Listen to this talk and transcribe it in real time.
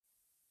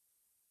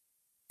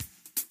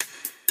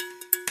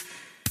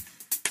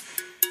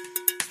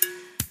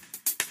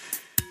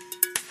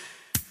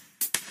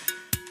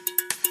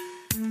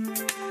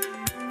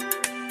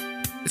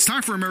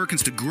time for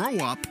Americans to grow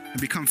up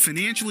and become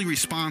financially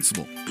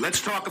responsible.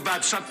 Let's talk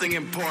about something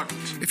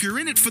important. If you're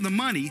in it for the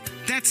money,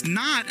 that's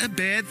not a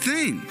bad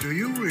thing. Do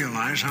you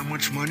realize how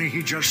much money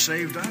he just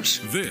saved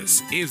us?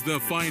 This is The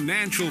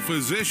Financial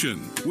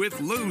Physician with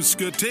Lou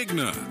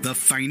Scatigna. The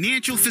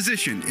Financial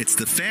Physician. It's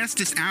the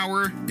fastest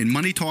hour in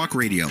Money Talk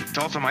Radio. It's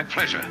also my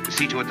pleasure to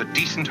see to it that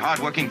decent,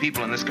 hardworking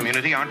people in this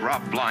community aren't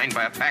robbed blind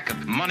by a pack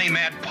of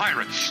money-mad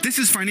pirates. This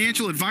is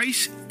financial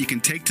advice you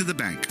can take to the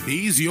bank.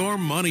 He's your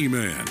money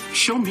man.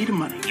 Show me the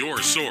money.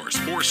 Your source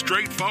for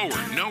straightforward,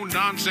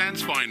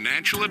 no-nonsense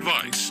financial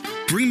advice.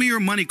 Bring me your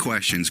money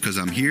questions, because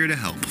I'm here to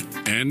help.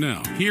 And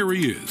now, here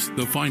he is,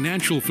 the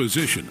Financial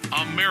Physician,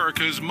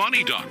 America's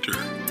money doctor,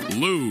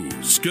 Lou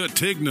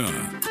Scatigna.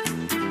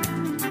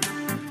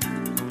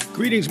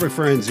 Greetings, my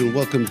friends, and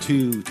welcome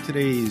to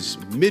today's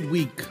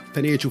midweek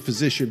Financial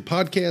Physician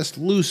podcast.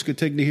 Lou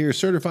Scatigna here,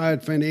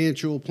 certified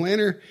financial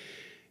planner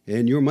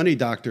and your money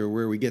doctor,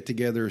 where we get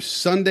together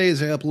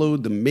Sundays. I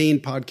upload the main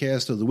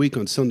podcast of the week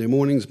on Sunday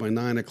mornings by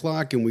 9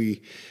 o'clock, and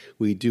we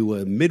do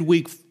a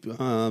midweek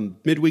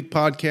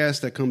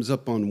podcast that comes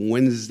up on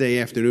Wednesday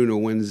afternoon or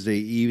Wednesday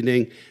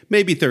evening,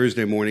 maybe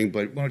Thursday morning,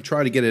 but we're going to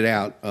try to get it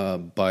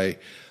out by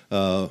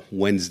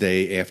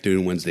Wednesday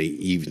afternoon, Wednesday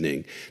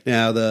evening.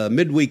 Now, the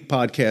midweek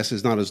podcast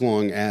is not as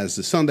long as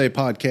the Sunday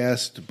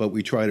podcast, but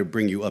we try to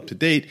bring you up to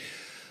date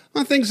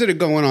on things that are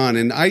going on.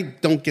 And I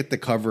don't get to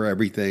cover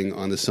everything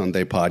on the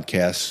Sunday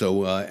podcast,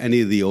 so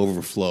any of the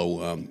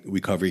overflow we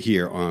cover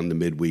here on the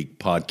midweek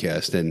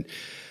podcast. And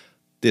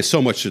there's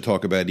so much to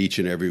talk about each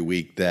and every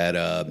week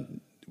that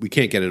we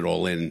can't get it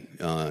all in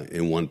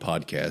one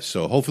podcast.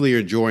 So hopefully you're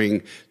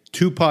enjoying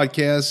two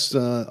podcasts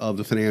of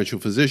The Financial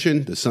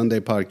Physician, the Sunday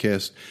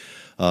podcast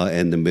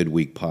and the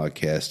midweek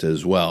podcast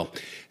as well.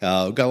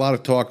 We've got a lot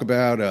of talk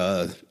about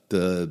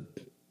the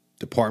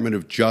Department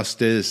of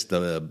Justice,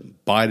 the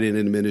Biden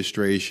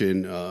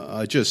administration,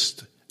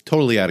 just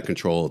totally out of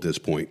control at this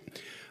point.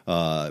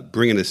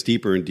 Bringing us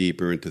deeper and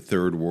deeper into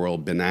third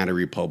world banana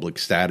republic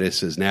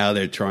status, as now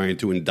they're trying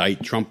to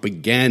indict Trump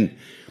again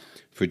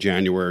for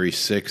January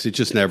 6th. It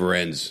just never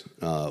ends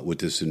with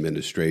this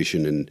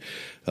administration, and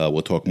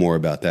we'll talk more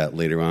about that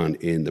later on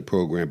in the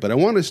program. But I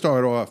want to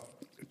start off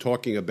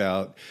talking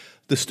about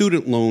the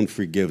student loan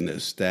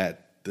forgiveness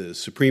that the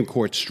Supreme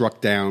Court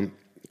struck down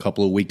a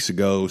couple of weeks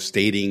ago,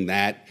 stating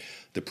that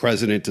the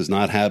president does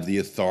not have the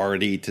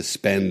authority to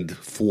spend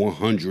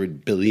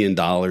 $400 billion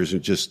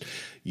and just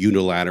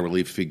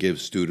unilaterally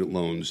forgive student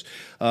loans.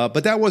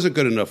 But that wasn't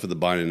good enough for the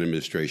Biden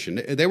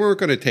administration. They weren't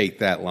going to take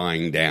that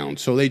lying down.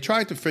 So they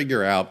tried to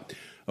figure out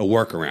a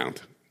workaround.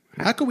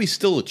 How can we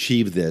still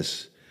achieve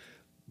this,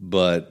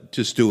 but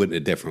just do it in a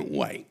different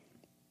way?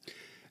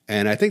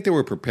 And I think they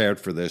were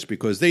prepared for this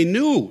because they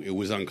knew it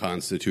was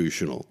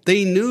unconstitutional.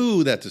 They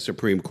knew that the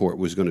Supreme Court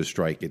was going to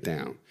strike it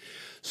down.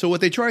 So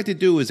what they tried to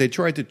do is they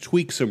tried to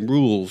tweak some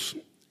rules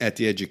at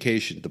the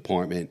Education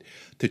Department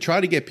to try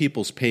to get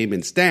people's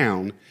payments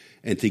down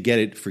and to get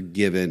it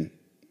forgiven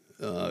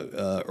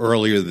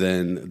earlier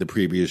than the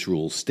previous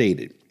rules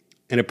stated.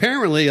 And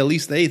apparently, at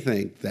least they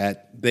think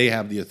that they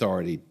have the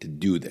authority to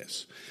do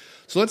this.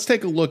 So let's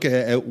take a look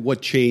at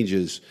what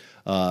changes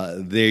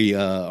they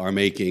are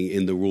making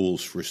in the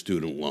rules for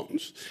student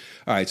loans.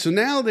 All right, so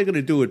now they're going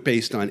to do it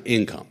based on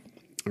income.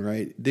 All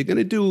right, they're going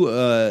to do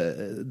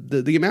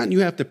the amount you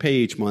have to pay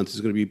each month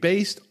is going to be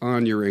based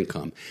on your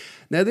income.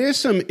 Now, there's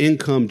some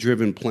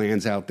income-driven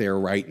plans out there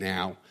right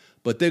now,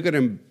 but they're going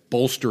to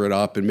bolster it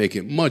up and make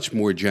it much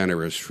more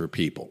generous for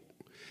people.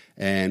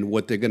 And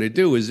what they're going to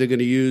do is they're going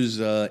to use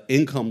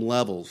income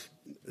levels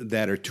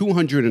that are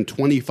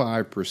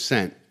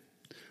 225%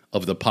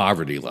 of the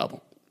poverty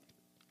level.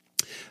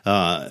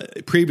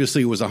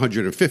 Previously, it was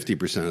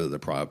 150% of the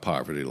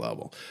poverty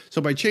level.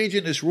 So by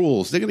changing these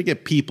rules, they're going to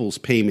get people's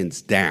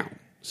payments down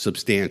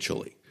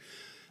substantially.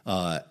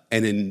 And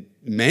in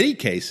many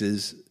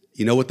cases,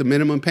 you know what the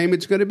minimum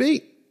payment's going to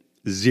be?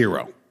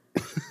 Zero.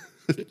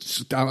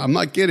 I'm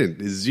not kidding.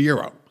 It's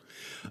zero.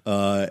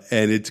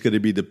 And it's going to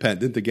be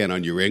dependent, again,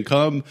 on your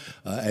income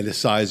and the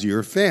size of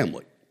your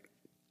family.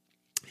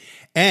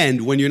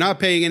 And when you're not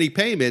paying any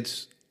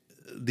payments,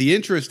 the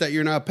interest that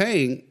you're not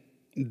paying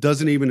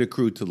doesn't even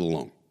accrue to the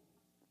loan.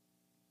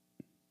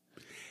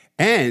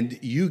 And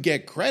you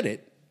get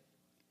credit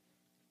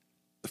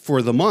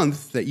for the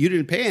month that you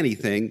didn't pay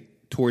anything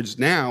towards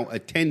now a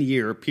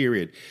 10-year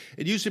period.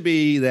 It used to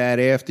be that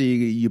after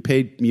you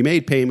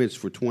made payments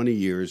for 20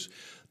 years,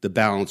 the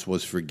balance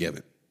was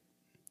forgiven.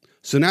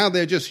 So now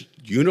they're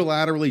just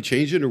unilaterally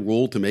changing the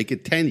rule to make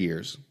it 10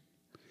 years.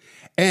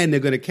 And they're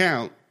going to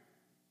count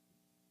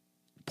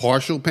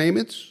partial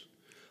payments,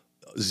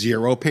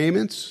 zero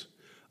payments,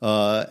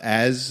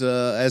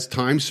 as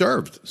time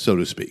served, so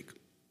to speak.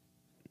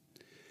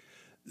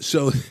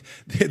 So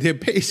they're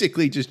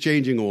basically just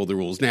changing all the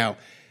rules. Now,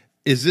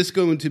 is this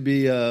going to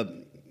be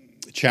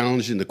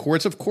challenged in the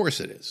courts? Of course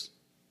it is.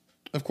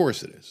 Of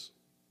course it is.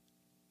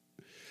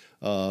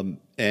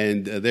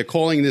 And they're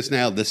calling this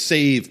now the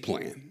SAVE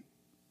plan.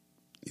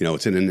 You know,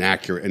 it's an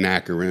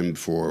acronym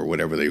for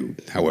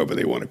however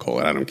they want to call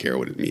it. I don't care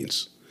what it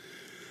means.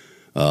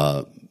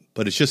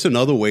 But it's just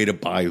another way to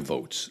buy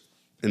votes,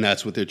 and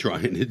that's what they're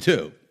trying to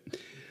do.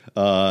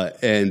 But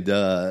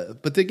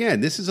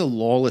again, this is a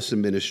lawless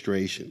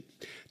administration.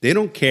 They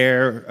don't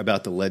care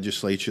about the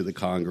legislature, the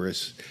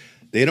Congress.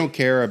 They don't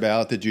care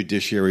about the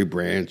judiciary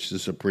branch, the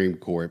Supreme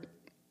Court.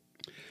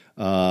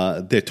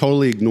 They're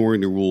totally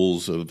ignoring the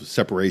rules of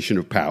separation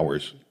of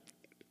powers.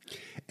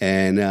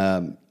 And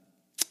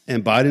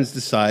Biden's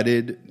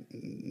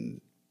decided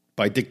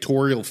by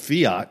dictatorial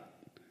fiat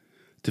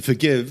to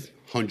forgive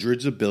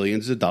hundreds of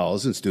billions of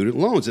dollars in student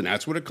loans, and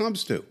that's what it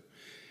comes to.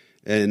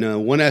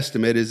 And one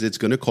estimate is it's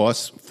going to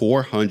cost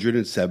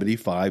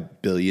 $475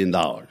 billion.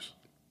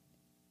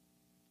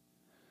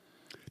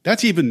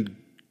 That's even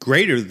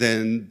greater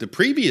than the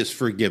previous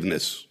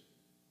forgiveness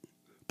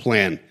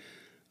plan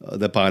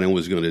that Biden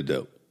was going to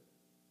do.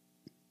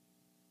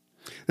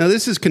 Now,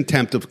 this is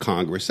contempt of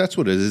Congress. That's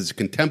what it is. It's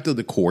contempt of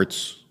the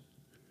courts.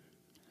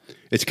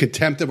 It's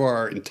contempt of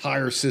our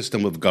entire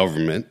system of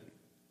government.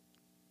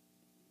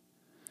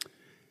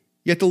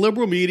 Yet the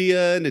liberal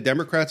media and the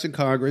Democrats in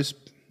Congress,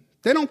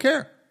 they don't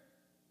care.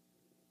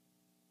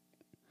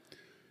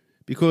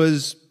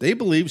 Because they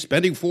believe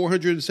spending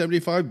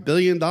 $475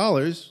 billion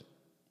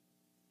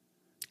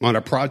on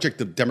a project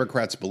that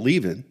Democrats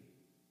believe in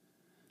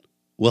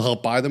will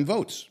help buy them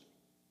votes.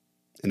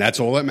 And that's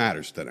all that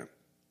matters to them.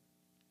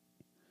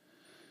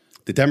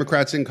 The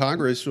Democrats in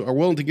Congress are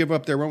willing to give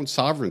up their own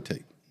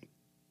sovereignty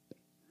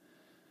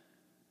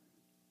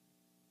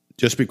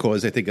just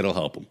because they think it'll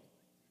help them.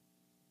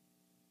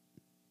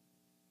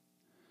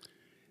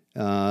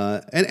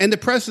 And the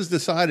press has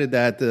decided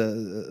that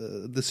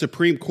the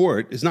Supreme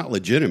Court is not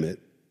legitimate,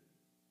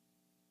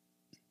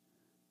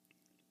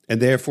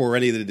 and therefore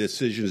any of the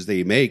decisions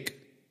they make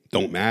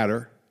don't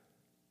matter.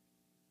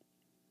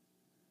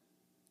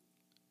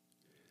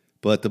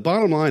 But the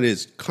bottom line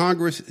is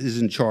Congress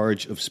is in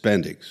charge of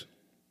spendings,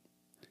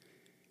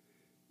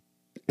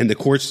 and the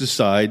courts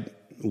decide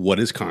what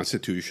is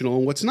constitutional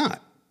and what's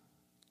not.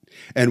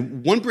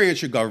 And one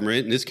branch of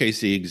government, in this case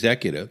the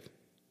executive,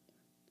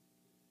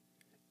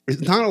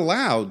 is not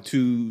allowed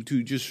to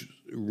just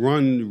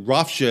run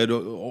roughshod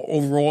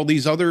over all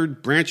these other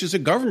branches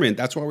of government.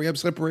 That's why we have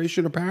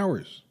separation of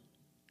powers.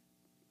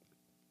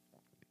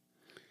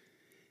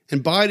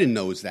 And Biden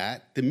knows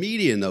that. The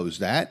media knows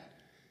that.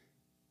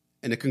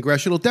 And the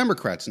congressional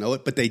Democrats know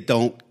it, but they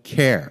don't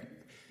care.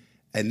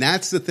 And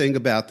that's the thing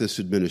about this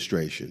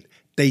administration.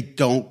 They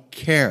don't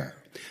care.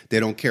 They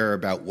don't care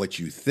about what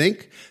you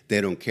think.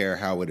 They don't care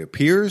how it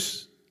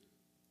appears.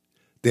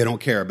 They don't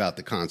care about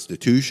the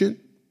Constitution.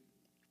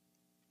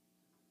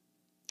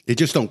 They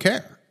just don't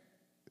care.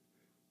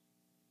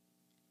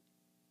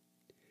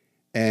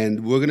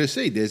 And we're going to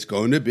see, this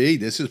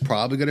is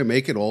probably going to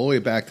make it all the way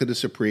back to the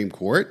Supreme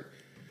Court.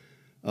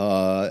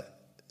 Now,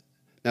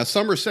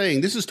 some are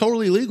saying this is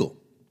totally legal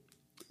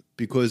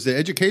because the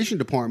Education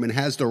Department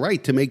has the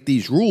right to make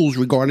these rules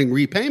regarding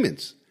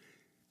repayments.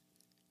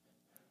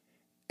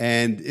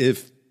 And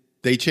if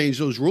they change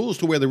those rules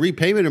to where the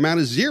repayment amount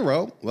is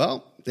zero,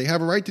 well, they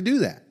have a right to do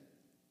that.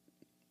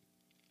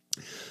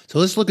 So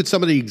let's look at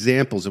some of the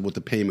examples of what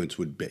the payments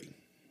would be.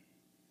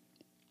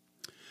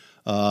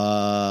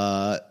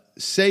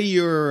 Say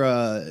you're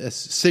a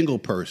single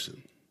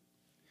person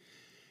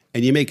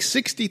and you make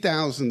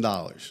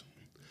 $60,000.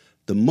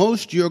 The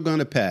most you're going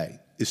to pay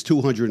is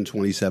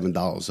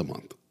 $227 a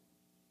month.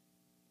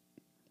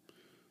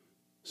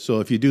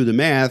 So if you do the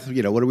math,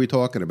 what are we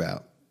talking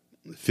about?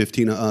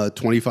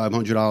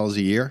 $2,500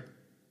 a year?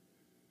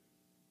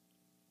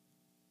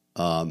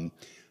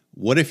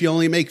 What if you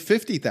only make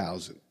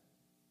 $50,000?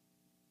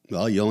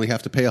 Well, you only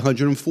have to pay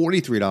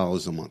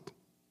 $143 a month.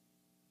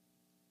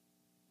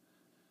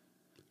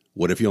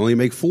 What if you only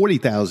make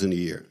 $40,000 a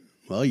year?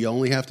 Well, you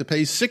only have to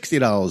pay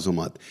 $60 a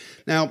month.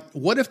 Now,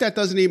 what if that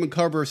doesn't even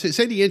cover,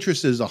 say the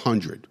interest is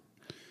 $100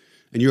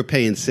 and you're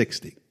paying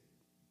 $60.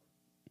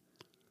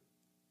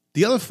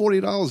 The other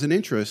 $40 in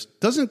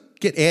interest doesn't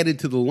get added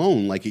to the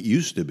loan like it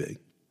used to be.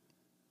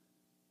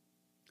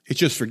 It's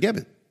just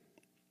forgiven.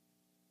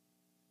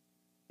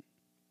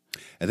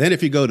 And then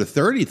if you go to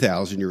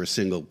 $30,000, you're a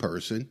single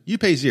person, you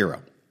pay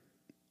zero.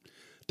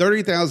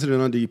 $30,000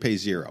 and under, you pay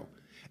zero.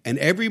 And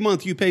every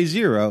month you pay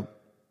zero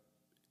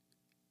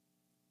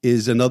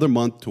is another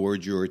month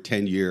towards your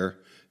 10-year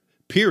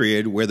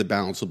period where the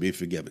balance will be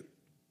forgiven.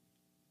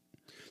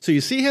 So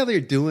you see how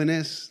they're doing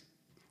this?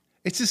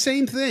 It's the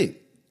same thing.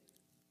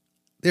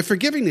 They're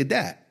forgiving the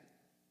debt.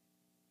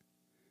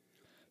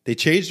 They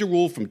changed the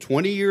rule from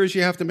 20 years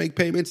you have to make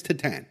payments to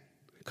 10.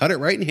 Cut it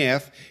right in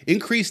half,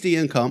 increase the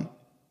income,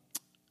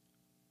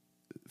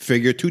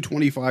 figure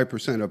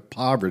 225% of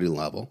poverty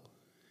level,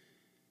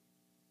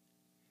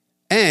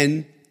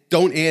 and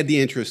don't add the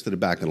interest to the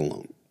back of the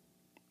loan.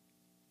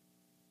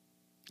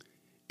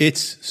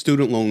 It's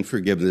student loan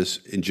forgiveness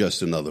in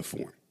just another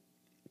form.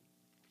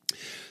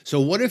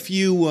 So what if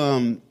you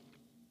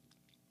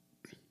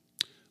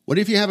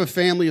have a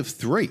family of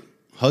three,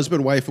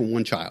 husband, wife, and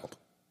one child?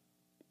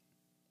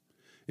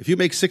 If you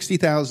make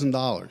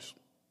 $60,000,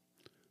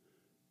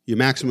 your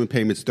maximum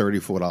payment's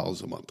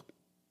 $34 a month.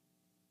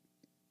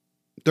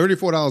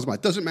 $34 a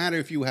month. Doesn't matter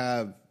if you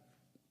have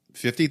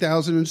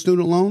 $50,000 in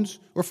student loans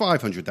or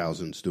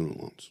 $500,000 in student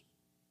loans.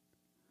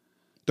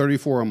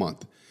 $34 a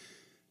month.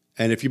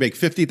 And if you make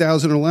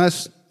 $50,000 or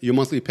less, your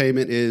monthly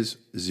payment is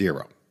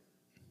 $0.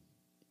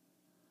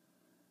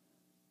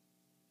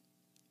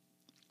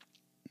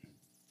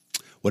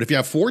 What if you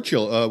have four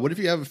children? What if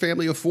you have a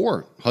family of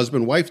four?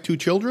 Husband, wife, 2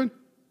 children?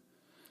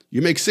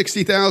 You make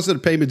 $60,000, the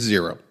payment's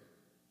 $0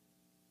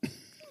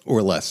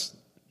 or less,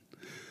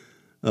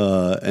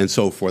 and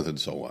so forth and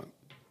so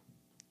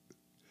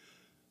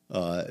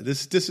on.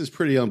 This is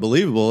pretty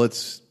unbelievable.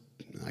 It's,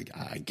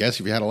 I guess,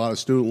 if you had a lot of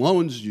student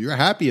loans, you're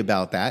happy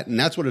about that, and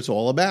that's what it's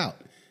all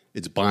about.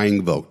 It's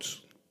buying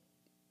votes.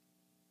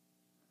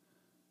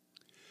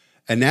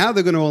 And now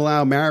they're going to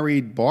allow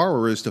married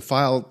borrowers to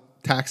file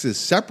taxes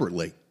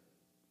separately,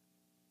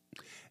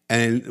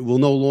 and will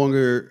no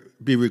longer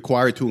be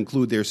required to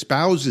include their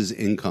spouse's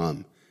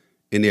income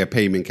in their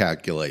payment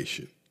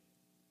calculation.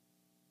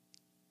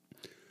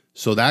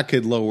 So that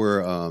could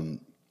lower,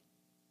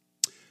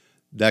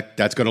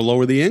 that's going to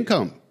lower the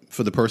income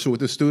for the person with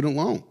the student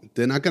loan.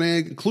 They're not going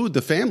to include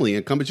the family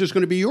income. It's just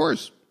going to be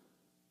yours.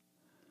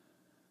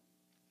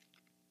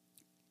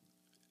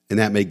 And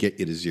that may get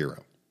you to $0.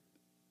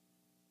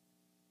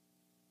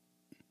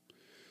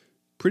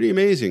 Pretty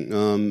amazing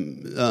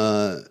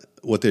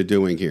what they're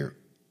doing here.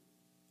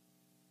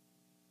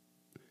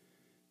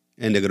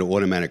 And they're going to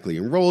automatically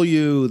enroll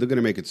you. They're going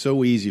to make it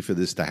so easy for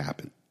this to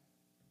happen.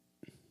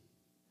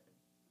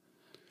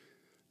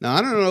 Now,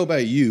 I don't know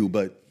about you,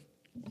 but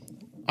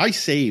I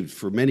saved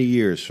for many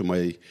years for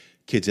my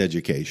kids'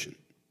 education.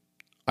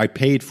 I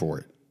paid for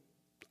it.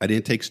 I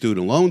didn't take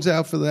student loans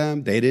out for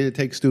them. They didn't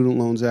take student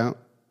loans out.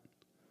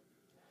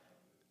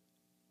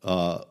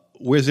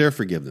 Where's their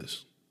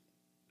forgiveness?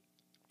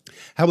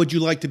 How would you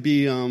like to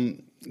be,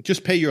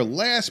 just pay your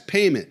last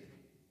payment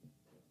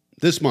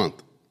this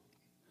month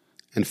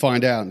and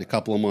find out in a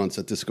couple of months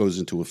that this goes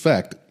into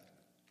effect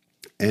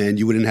and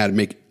you wouldn't have to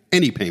make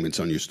any payments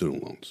on your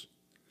student loans?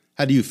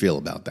 How do you feel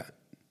about that?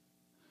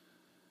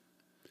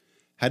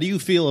 How do you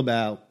feel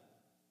about,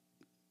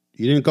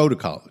 you didn't go to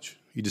college.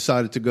 You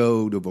decided to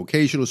go to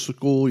vocational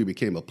school. You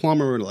became a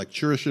plumber, an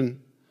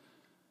electrician.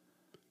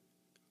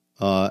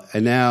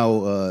 And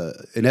now,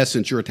 in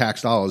essence, your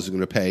tax dollars are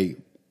going to pay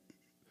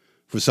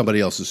for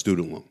somebody else's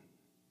student loan.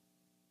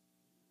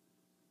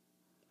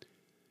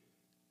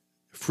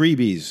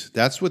 Freebies,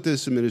 that's what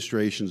this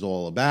administration's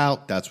all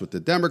about. That's what the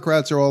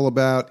Democrats are all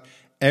about.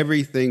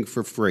 Everything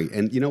for free.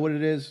 And you know what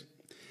it is?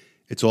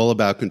 It's all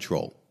about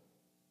control.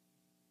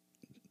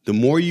 The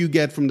more you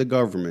get from the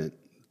government,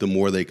 the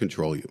more they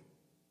control you.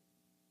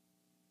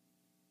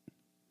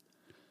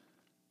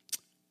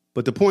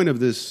 But the point of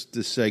this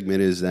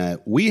segment is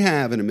that we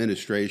have an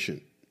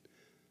administration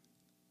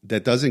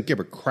that doesn't give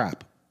a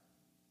crap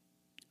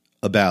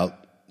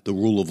about the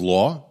rule of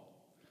law,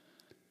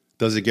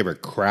 doesn't give a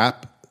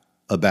crap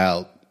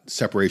about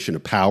separation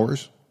of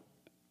powers,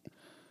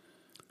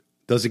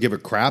 doesn't give a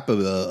crap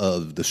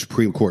of the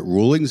Supreme Court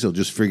rulings. They'll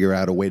just figure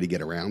out a way to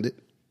get around it.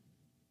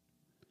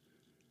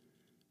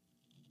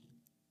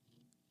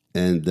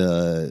 And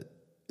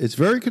it's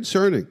very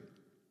concerning,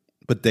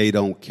 but they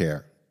don't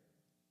care.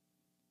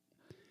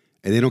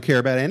 And they don't care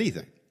about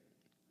anything.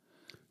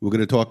 We're going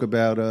to talk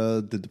about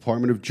the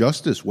Department of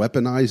Justice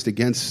weaponized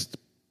against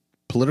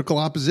political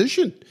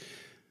opposition.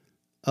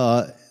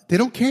 They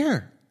don't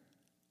care.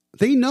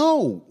 They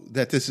know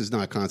that this is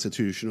not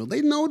constitutional.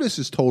 They know this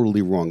is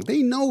totally wrong.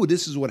 They know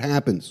this is what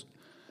happens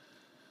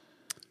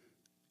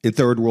in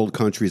third world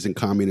countries and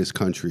communist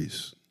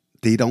countries.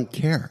 They don't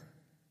care.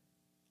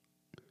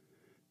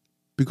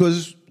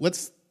 Because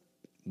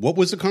what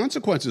was the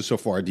consequences so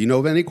far? Do you know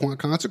of any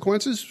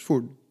consequences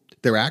for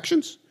their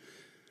actions?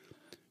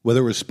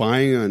 Whether it was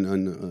spying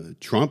on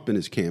Trump and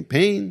his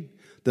campaign,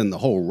 then the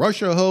whole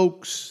Russia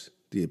hoax,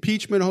 the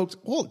impeachment hoax.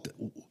 Oh,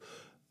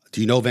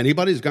 do you know if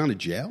anybody who's gone to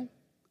jail?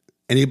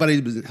 Anybody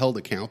who's been held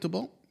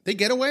accountable? They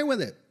get away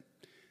with it.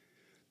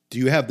 Do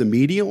you have the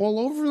media all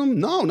over them?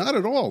 No, not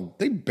at all.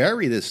 They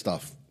bury this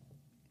stuff.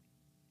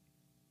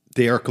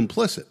 They are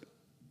complicit.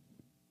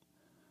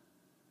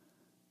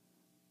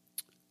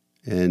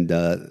 And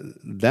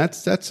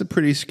that's a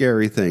pretty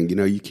scary thing. You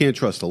know, you can't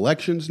trust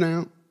elections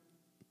now.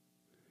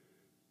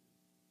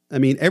 I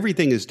mean,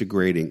 everything is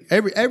degrading.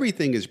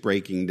 Everything is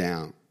breaking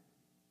down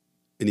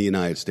in the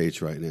United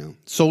States right now.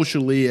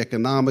 Socially,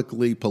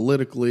 economically,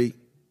 politically.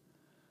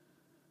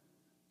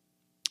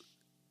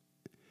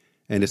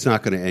 And it's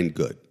not going to end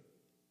good.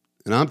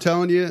 And I'm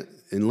telling you,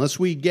 unless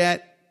we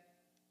get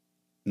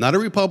not a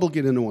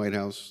Republican in the White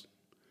House,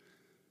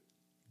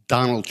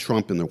 Donald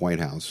Trump in the White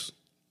House,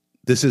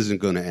 this isn't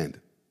going to end.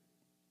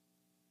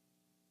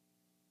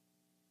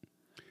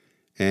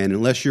 And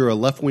unless you're a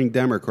left-wing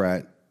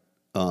Democrat,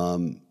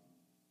 you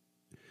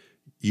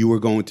are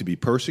going to be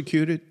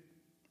persecuted.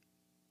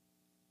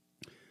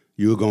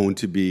 You are going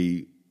to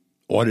be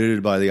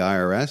audited by the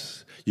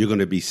IRS. You're going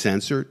to be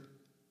censored.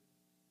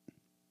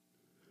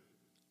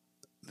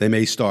 They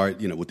may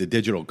start, with the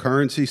digital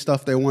currency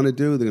stuff they want to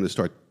do. They're going to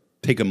start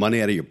taking money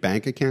out of your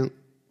bank account.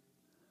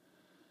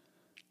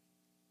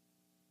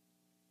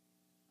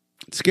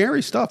 It's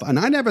scary stuff. And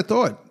I never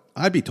thought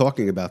I'd be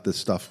talking about this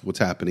stuff, what's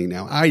happening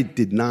now. I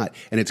did not.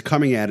 And it's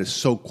coming at us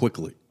so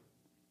quickly.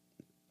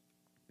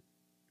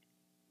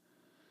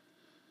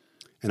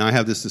 And I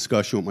have this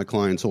discussion with my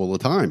clients all the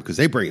time because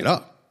they bring it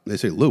up. They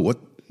say, Lou,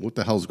 what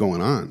the hell's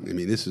going on? I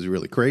mean, this is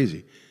really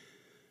crazy.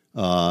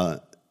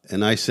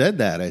 And I said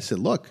that. I said,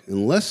 look,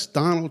 unless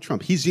Donald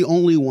Trump, he's the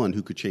only one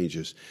who could change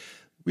this.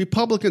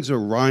 Republicans are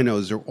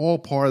rhinos. They're all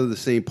part of the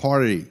same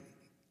party.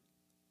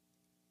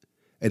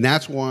 And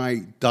that's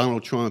why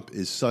Donald Trump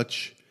is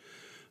such,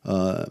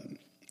 what's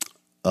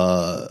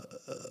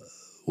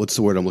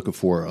the word I'm looking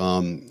for?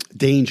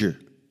 Danger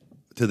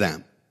to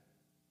them.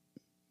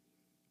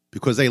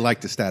 Because they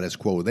like the status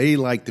quo. They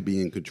like to be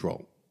in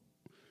control.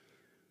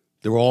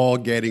 They're all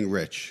getting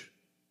rich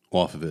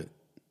off of it.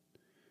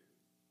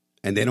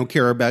 And they don't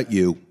care about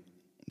you.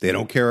 They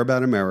don't care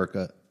about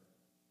America.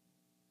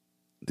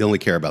 They only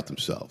care about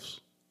themselves.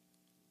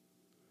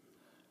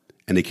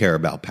 And they care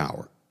about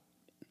power.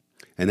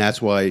 And that's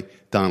why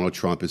Donald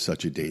Trump is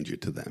such a danger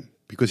to them.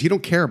 Because he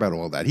don't care about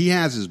all that. He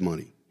has his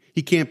money.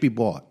 He can't be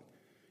bought.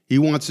 He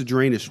wants to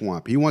drain a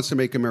swamp. He wants to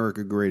make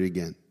America great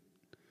again.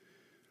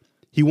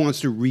 He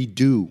wants to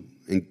redo,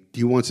 and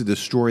he wants to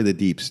destroy the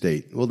deep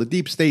state. Well, the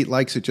deep state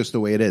likes it just the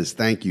way it is.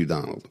 Thank you,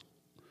 Donald.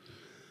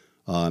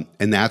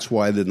 And that's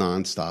why the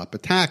nonstop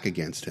attack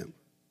against him.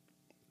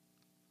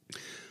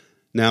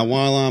 Now,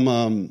 while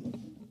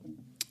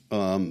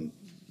I'm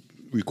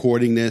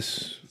recording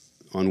this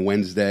on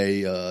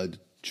Wednesday,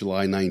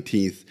 July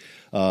 19th,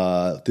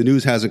 the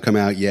news hasn't come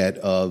out yet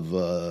of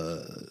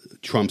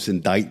Trump's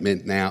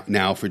indictment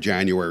now for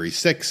January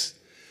 6th.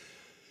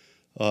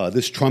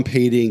 This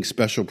Trump-hating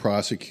special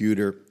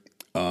prosecutor,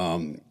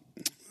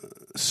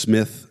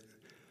 Smith,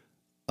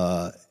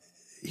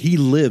 he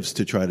lives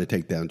to try to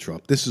take down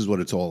Trump. This is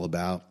what it's all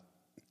about.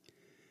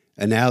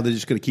 And now they're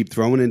just going to keep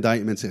throwing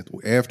indictments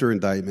after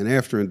indictment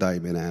after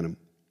indictment at him.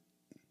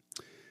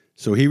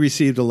 So he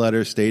received a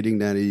letter stating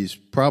that he's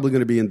probably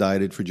going to be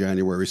indicted for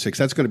January 6th.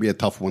 That's going to be a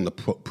tough one to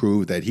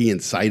prove that he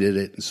incited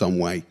it in some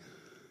way.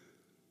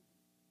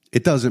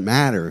 It doesn't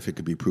matter if it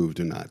could be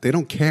proved or not. They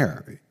don't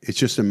care. It's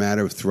just a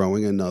matter of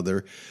throwing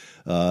another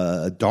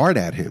dart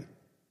at him,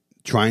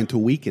 trying to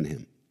weaken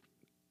him.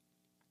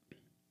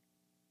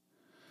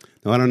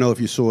 Now, I don't know if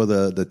you saw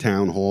the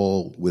town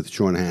hall with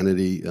Sean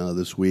Hannity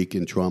this week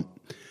in Trump.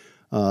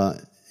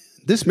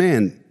 This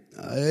man,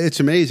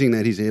 it's amazing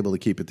that he's able to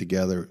keep it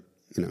together.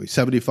 You know, he's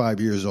 75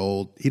 years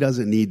old. He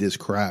doesn't need this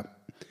crap.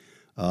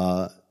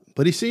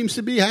 But he seems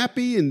to be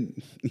happy,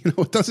 and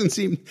it doesn't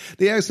seem.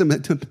 They asked him.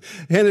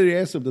 Hannity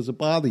asked him, "Does it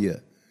bother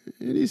you?"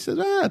 And he said,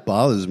 "It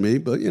bothers me,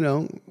 but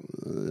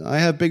I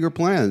have bigger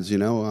plans.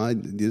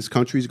 This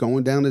country's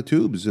going down the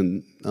tubes,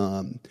 and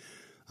I'm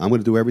going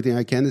to do everything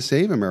I can to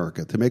save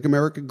America, to make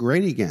America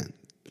great again,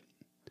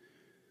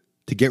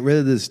 to get rid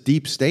of this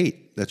deep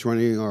state that's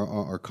running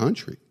our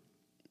country."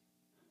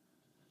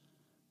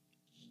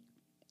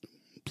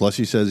 Plus,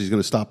 he says he's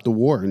going to stop the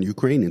war in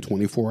Ukraine in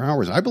 24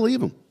 hours. I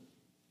believe him.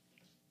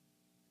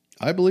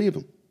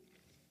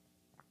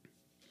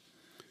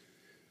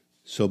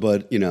 So,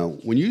 but,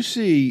 when you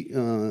see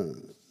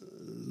the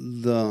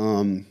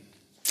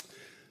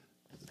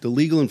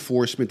legal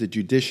enforcement, the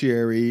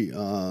judiciary,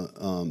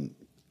 I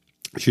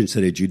shouldn't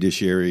say the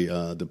judiciary,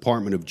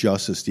 Department of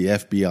Justice, the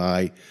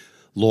FBI,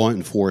 law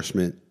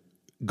enforcement,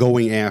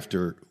 going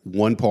after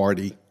one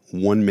party,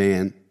 one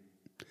man,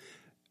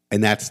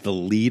 and that's the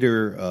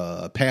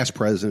leader, past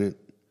president,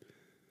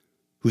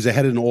 who's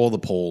ahead in all the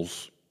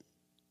polls,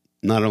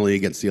 not only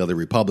against the other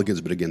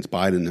Republicans, but against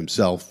Biden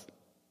himself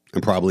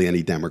and probably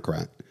any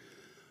Democrat.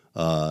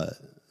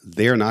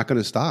 They're not going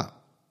to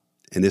stop.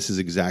 And this is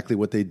exactly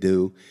what they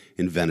do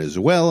in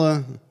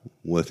Venezuela,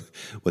 what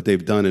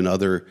they've done in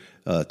other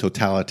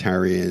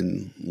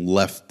totalitarian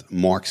left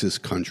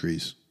Marxist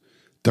countries,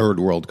 third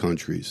world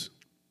countries.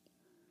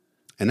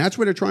 And that's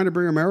where they're trying to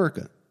bring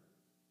America.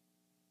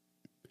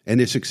 And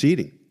they're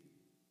succeeding.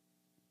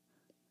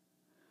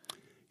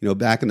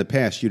 Back in the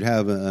past, you'd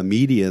have a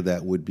media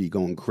that would be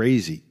going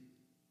crazy.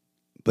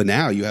 But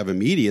now you have a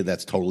media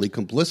that's totally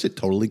complicit,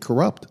 totally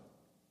corrupt.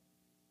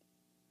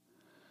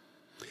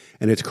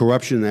 And it's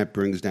corruption that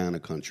brings down a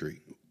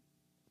country.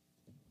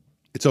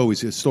 It's always,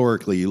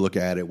 historically, you look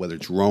at it, whether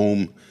it's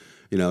Rome,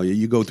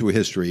 you go through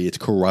history, it's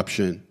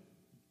corruption.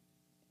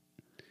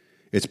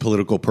 It's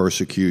political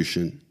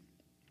persecution.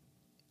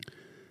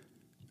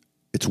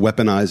 It's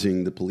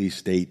weaponizing the police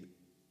state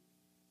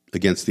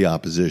against the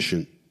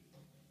opposition.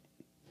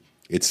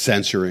 It's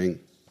censoring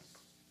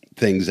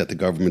things that the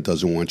government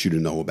doesn't want you to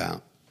know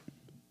about.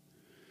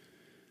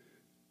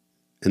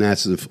 And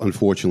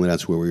unfortunately,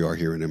 that's where we are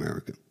here in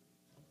America.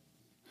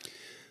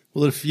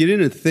 Well, if you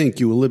didn't think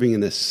you were living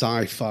in a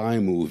sci-fi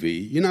movie,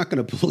 you're not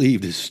going to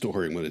believe this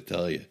story I'm going to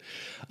tell you.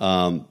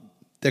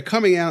 They're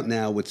coming out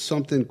now with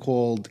something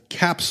called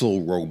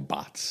capsule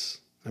robots.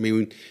 I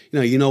mean,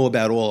 you know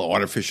about all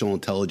artificial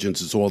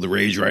intelligence. It's all the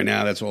rage right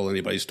now. That's all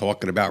anybody's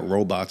talking about,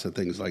 robots and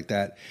things like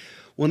that.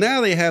 Well, now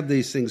they have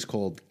these things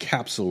called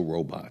capsule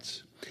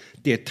robots.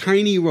 They're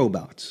tiny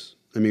robots.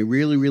 I mean,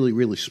 really, really,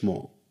 really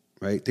small,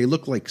 right? They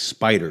look like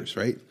spiders,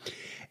 right?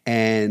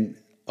 And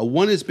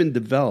one has been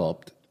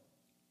developed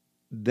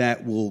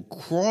that will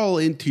crawl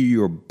into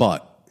your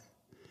butt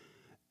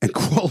and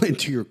crawl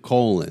into your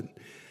colon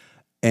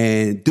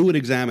and do an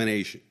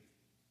examination.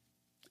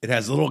 It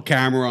has a little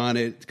camera on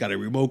it. It's got a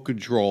remote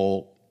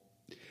control.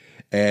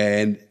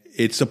 And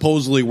it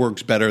supposedly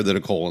works better than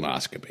a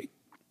colonoscopy.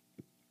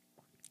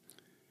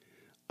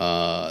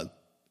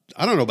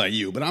 I don't know about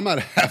you, but I'm not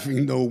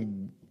having no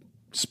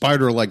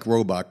spider-like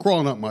robot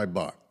crawling up my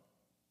butt.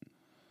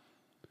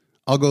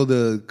 I'll go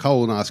the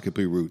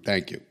colonoscopy route.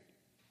 Thank you.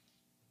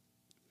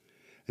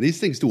 And these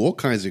things do all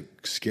kinds of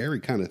scary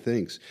kind of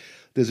things.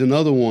 There's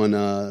another one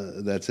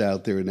that's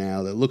out there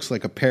now that looks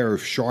like a pair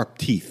of sharp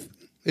teeth.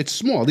 It's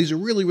small. These are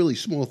really, really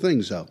small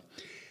things, though.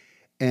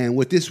 And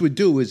what this would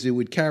do is it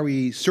would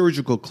carry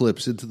surgical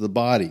clips into the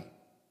body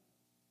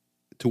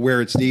to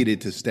where it's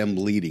needed to stem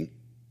bleeding.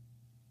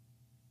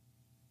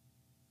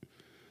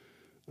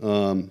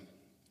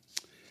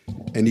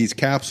 And these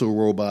capsule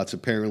robots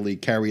apparently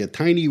carry a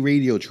tiny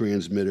radio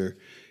transmitter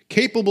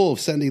capable of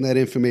sending that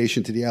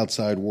information to the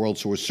outside world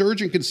so a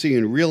surgeon can see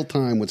in real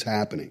time what's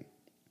happening.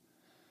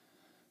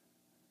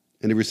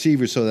 And the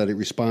receiver so that it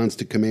responds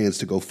to commands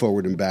to go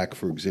forward and back,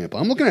 for example.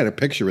 I'm looking at a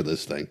picture of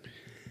this thing.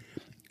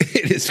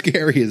 It is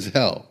scary as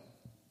hell.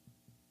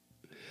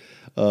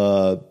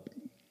 I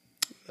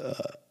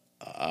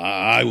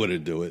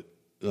wouldn't do it.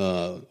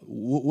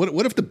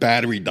 What if the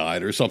battery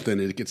died or something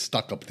and it gets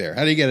stuck up there?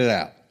 How do you get it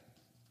out?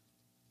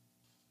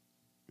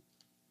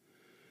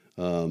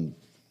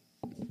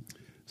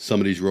 Some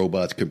of these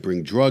robots could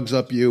bring drugs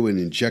up you and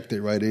inject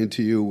it right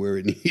into you where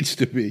it needs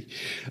to be.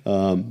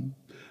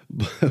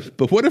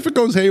 But what if it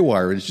goes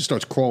haywire and it just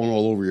starts crawling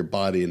all over your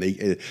body and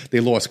they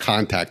lost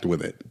contact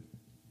with it?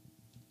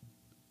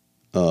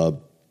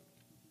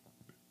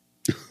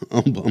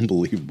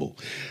 Unbelievable.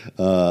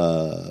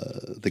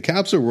 The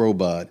capsule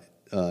robot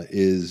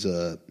is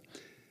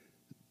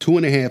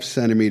 2.5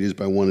 centimeters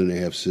by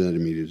 1.5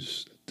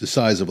 centimeters, the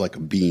size of like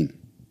a bean.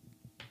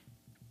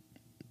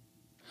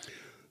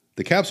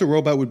 The capsule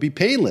robot would be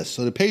painless,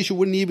 so the patient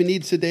wouldn't even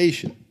need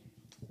sedation.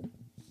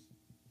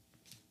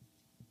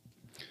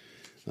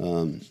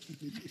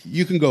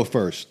 You can go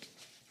first.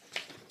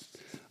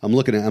 I'm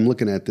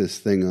looking at this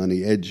thing on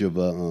the edge of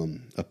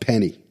a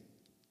penny.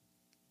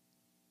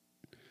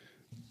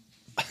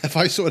 If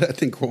I saw that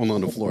thing crawling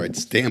on the floor, I'd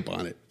stamp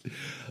on it.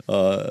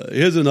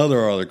 Here's another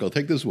article.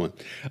 Take this one.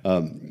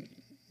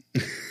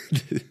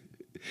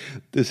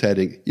 This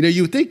heading.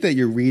 You would think that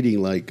you're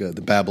reading like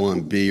the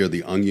Babylon Bee or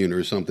the Onion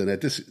or something.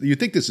 You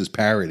think this is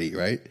parody,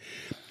 right?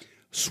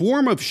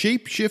 Swarm of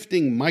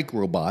shape-shifting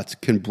microbots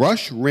can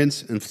brush,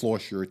 rinse, and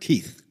floss your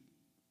teeth.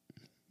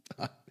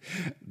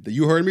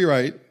 You heard me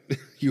right.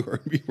 You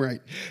heard me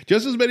right.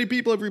 Just as many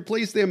people have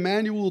replaced their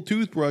manual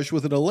toothbrush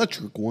with an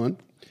electric one,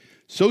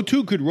 so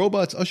too could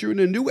robots usher in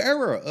a new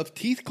era of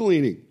teeth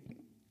cleaning.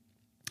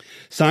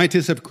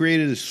 Scientists have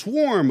created a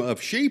swarm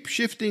of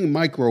shape-shifting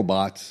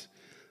microbots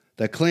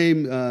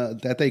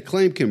that they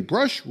claim can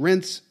brush,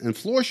 rinse, and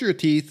floss your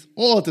teeth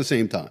all at the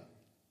same time.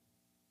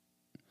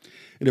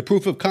 In a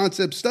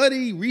proof-of-concept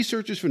study,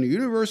 researchers from the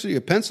University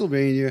of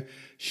Pennsylvania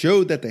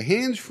showed that the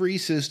hands-free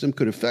system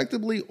could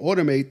effectively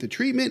automate the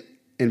treatment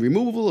and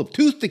removal of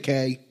tooth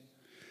decay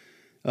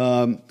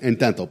and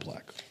dental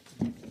plaque.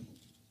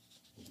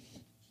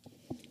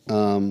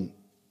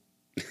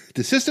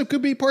 The system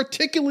could be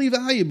particularly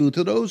valuable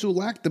to those who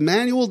lack the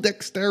manual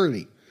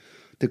dexterity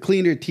to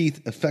clean their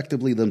teeth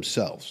effectively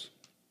themselves.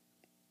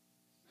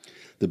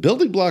 The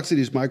building blocks of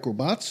these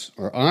microbots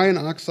are iron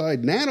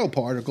oxide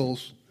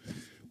nanoparticles,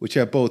 which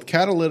have both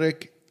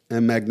catalytic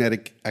and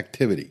magnetic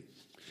activity.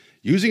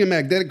 Using a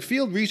magnetic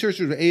field,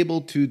 researchers are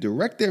able to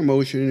direct their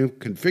motion and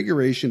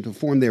configuration to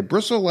form their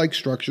bristle-like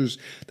structures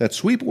that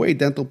sweep away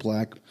dental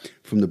plaque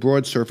from the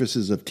broad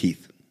surfaces of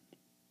teeth.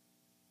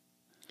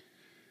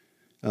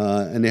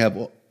 And they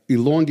have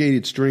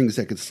elongated strings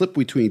that can slip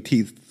between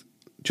teeth,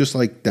 just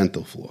like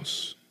dental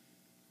floss.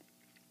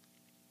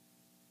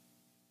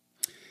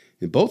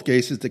 In both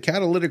cases, the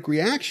catalytic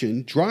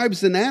reaction drives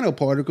the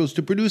nanoparticles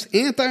to produce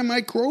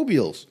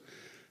antimicrobials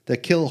that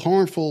kill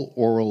harmful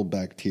oral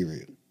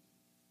bacteria.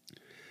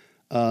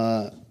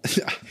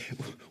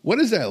 What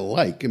is that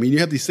like? I mean, you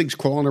have these things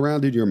crawling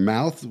around in your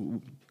mouth,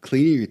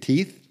 cleaning your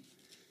teeth,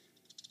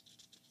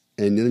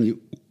 and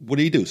then what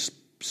do?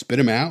 Spit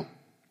them out?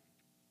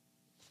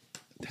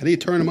 How do you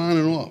turn them on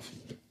and off?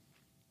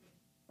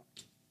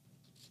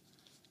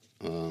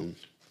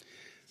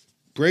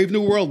 Brave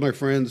new world, my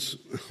friends.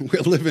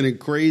 We're living in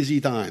crazy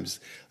times.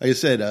 Like I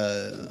said,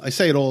 I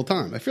say it all the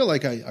time. I feel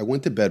like I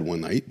went to bed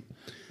one night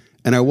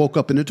and I woke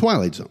up in the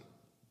Twilight Zone.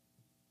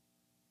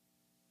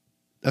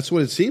 That's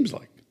what it seems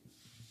like.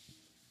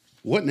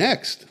 What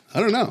next? I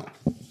don't know.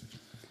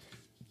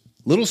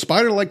 Little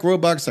spider-like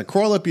robots that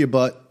crawl up your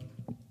butt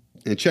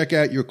and check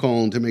out your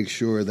colon to make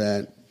sure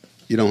that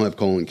you don't have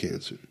colon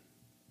cancer.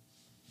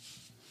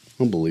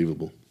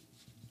 Unbelievable.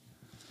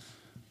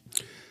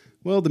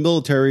 Well, the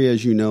military,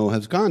 as you know,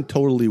 has gone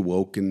totally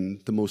woke, and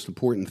the most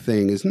important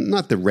thing is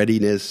not the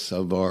readiness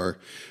of our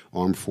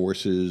armed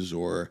forces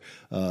or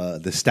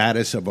the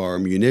status of our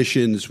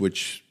munitions,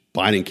 which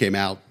Biden came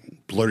out,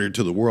 blurted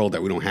to the world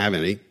that we don't have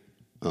any,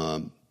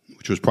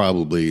 which was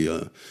probably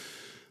a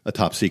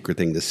top secret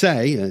thing to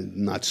say,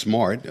 not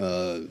smart,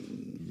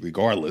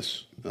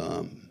 regardless.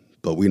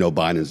 But we know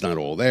Biden's not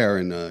all there,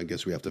 and I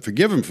guess we have to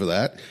forgive him for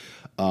that.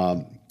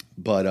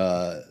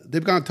 But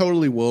they've gone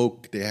totally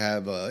woke. They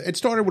have. It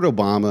started with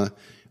Obama.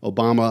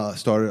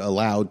 Obama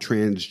allowed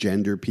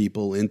transgender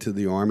people into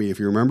the Army, if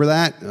you remember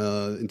that,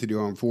 into the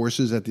armed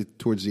forces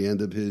towards the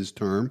end of his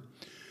term.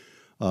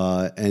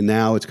 And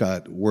now it's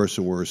got worse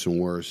and worse and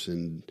worse.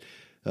 And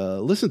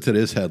listen to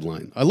this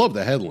headline. I love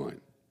the headline.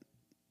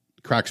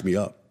 It cracks me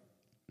up.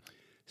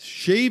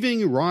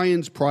 Shaving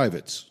Ryan's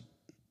privates.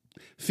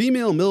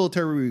 Female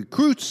military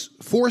recruits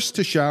forced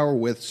to shower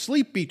with,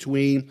 sleep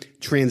between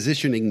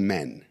transitioning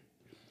men.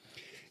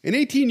 An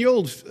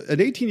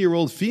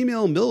 18-year-old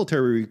female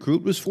military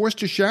recruit was forced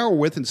to shower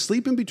with and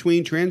sleep in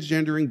between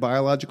transgendering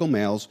biological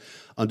males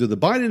under the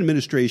Biden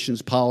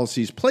administration's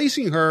policies,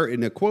 placing her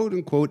in a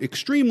quote-unquote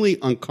extremely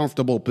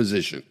uncomfortable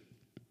position.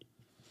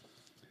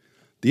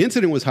 The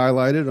incident was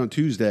highlighted on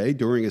Tuesday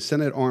during a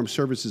Senate Armed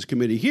Services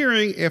Committee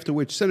hearing, after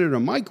which Senator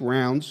Mike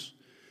Rounds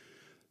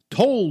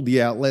told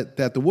the outlet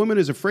that the woman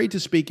is afraid to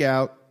speak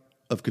out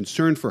of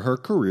concern for her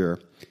career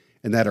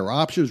and that her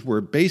options were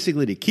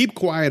basically to keep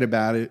quiet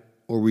about it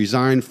or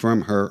resign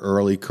from her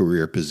early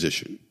career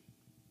position.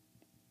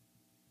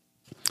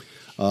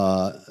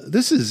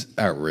 This is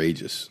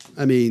outrageous.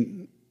 I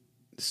mean,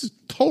 this is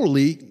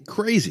totally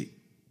crazy.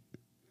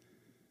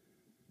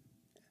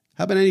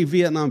 How about any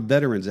Vietnam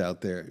veterans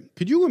out there?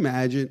 Could you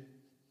imagine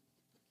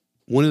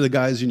one of the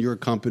guys in your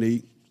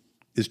company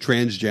is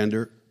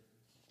transgender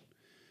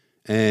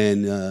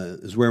and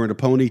is wearing a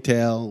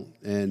ponytail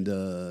and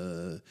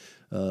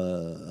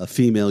a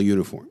female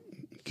uniform?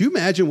 Can you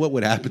imagine what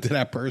would happen to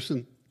that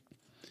person?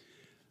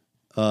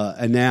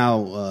 And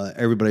now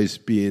everybody's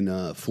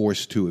being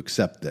forced to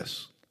accept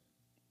this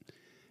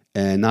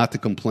and not to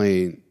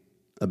complain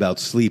about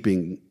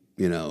sleeping,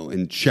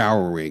 and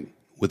showering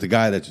with a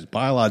guy that's a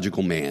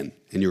biological man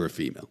and you're a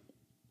female.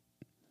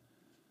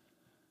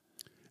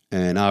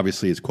 And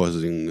obviously it's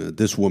causing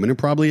this woman and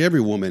probably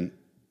every woman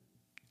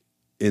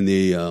in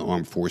the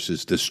armed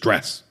forces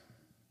distress.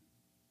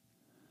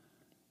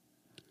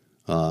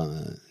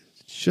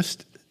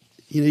 Just,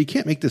 you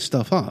can't make this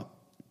stuff up.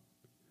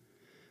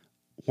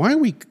 Why are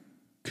we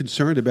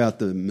concerned about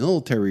the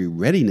military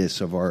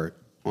readiness of our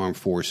armed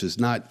forces,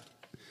 not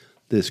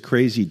this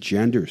crazy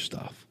gender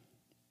stuff?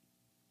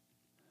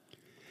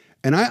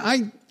 And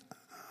I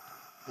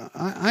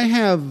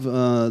have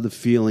the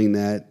feeling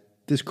that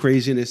this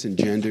craziness in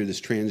gender, this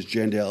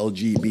transgender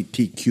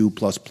LGBTQ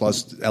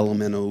plus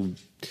element of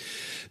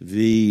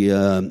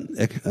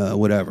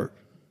whatever,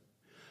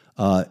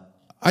 I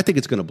think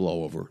it's going to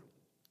blow over.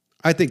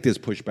 I think there's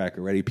pushback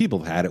already. People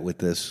have had it with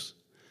this.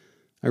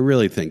 I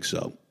really think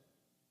so.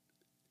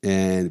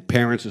 And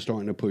parents are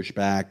starting to push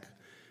back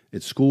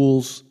at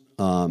schools.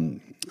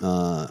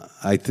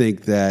 I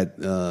think that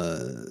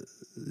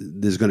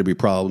there's going to be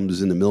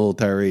problems in the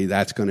military.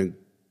 That's going to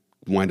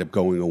wind up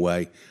going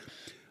away.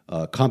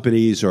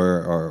 Companies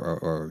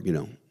are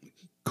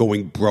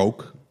going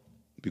broke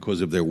because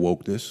of their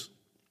wokeness.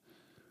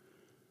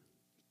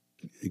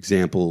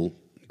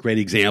 Great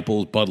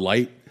example, Bud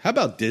Light. How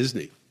about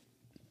Disney?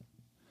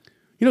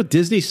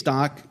 Disney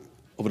stock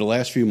over the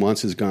last few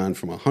months has gone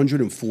from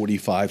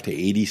 145 to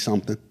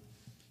 80-something.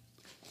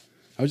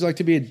 How would you like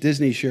to be a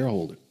Disney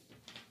shareholder?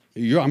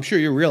 I'm sure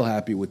you're real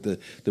happy with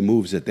the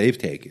moves that they've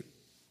taken.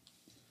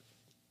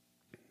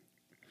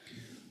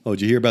 Oh,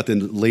 did you hear about the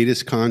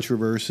latest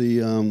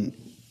controversy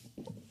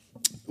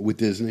with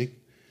Disney?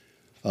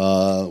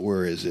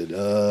 Where is it?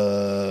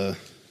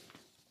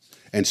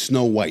 And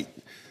Snow White.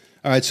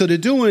 All right, so they're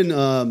doing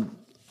a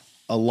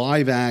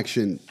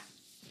live-action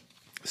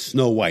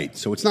Snow White.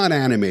 So it's not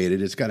animated.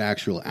 It's got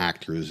actual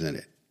actors in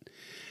it.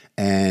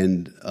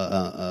 And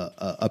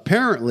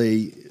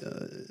apparently,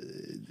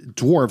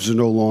 dwarves are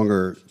no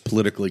longer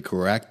politically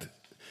correct.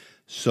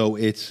 So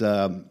it's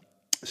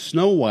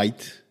Snow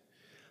White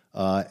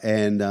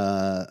and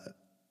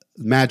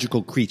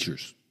magical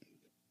creatures.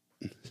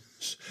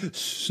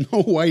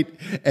 Snow White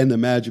and the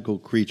magical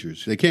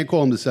creatures. They can't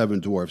call them the seven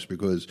dwarfs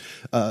because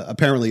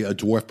apparently a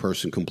dwarf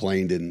person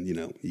complained and,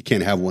 you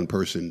can't have one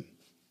person,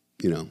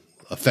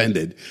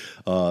 offended.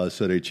 So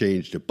they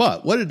changed it.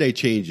 But what did they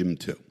change him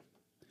to?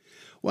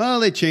 Well,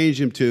 they changed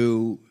him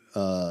to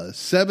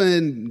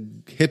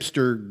 7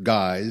 hipster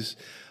guys.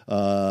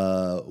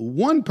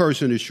 One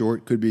person is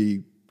short, could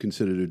be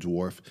considered a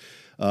dwarf.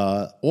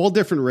 All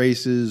different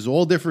races,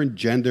 all different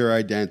gender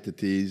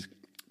identities,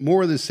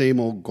 more of the same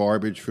old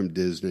garbage from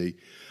Disney.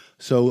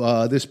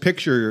 So this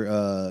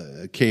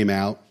picture came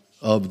out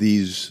of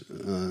these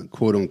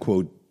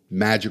quote-unquote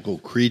magical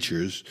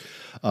creatures.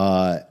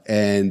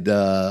 And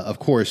of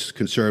course,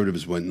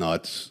 conservatives went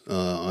nuts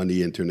on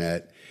the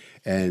internet.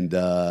 And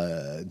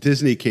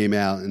Disney came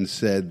out and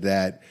said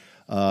that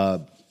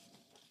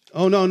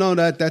Oh, no,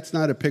 that's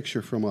not a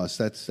picture from us.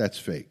 That's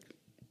fake.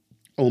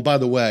 Oh, and by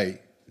the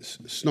way,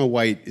 Snow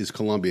White is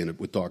Colombian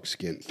with dark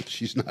skin.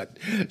 She's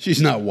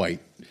not white.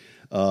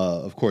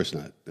 Of course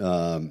not.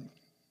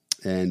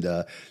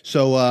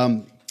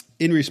 So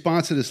in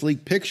response to this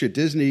leaked picture,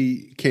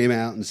 Disney came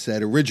out and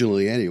said,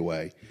 originally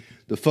anyway,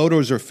 the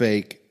photos are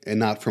fake and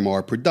not from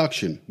our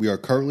production. We are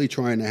currently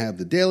trying to have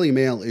the Daily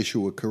Mail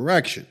issue a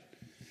correction.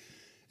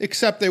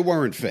 Except they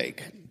weren't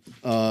fake.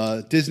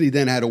 Disney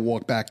then had to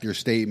walk back their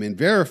statement,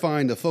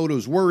 verifying the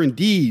photos were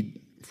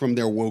indeed from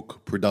their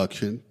woke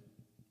production,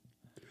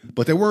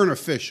 but they weren't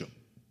official.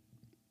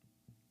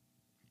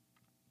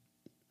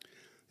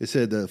 They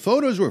said the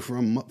photos were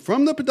from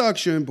the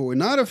production, but were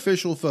not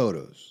official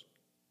photos.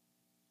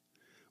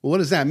 Well, what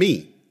does that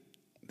mean?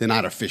 They're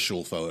not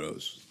official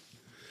photos.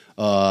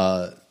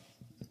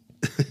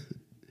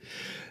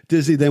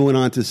 Disney then went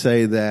on to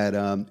say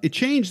that it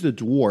changed the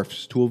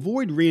dwarfs to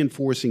avoid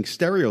reinforcing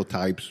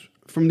stereotypes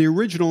from the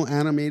original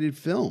animated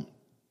film.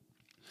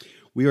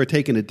 We are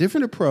taking a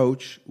different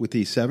approach with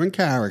these 7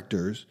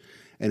 characters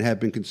and have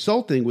been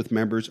consulting with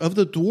members of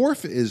the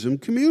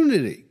dwarfism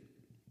community.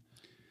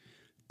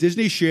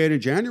 Disney shared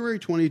in January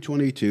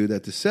 2022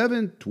 that the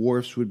 7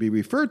 dwarfs would be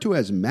referred to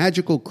as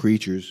magical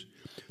creatures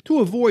to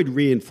avoid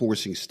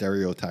reinforcing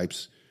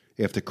stereotypes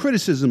after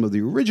criticism of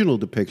the original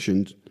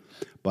depictions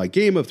by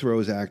Game of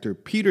Thrones actor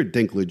Peter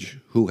Dinklage,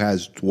 who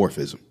has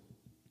dwarfism.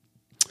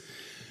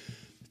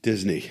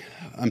 Disney,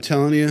 I'm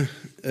telling you,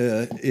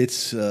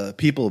 it's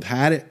people have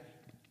had it.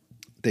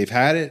 They've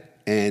had it,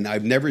 and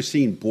I've never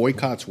seen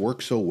boycotts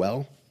work so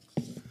well.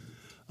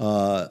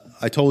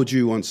 I told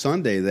you on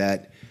Sunday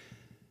that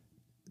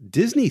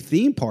Disney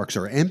theme parks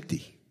are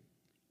empty.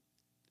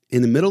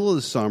 In the middle of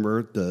the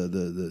summer,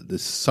 the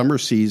summer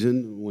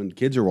season, when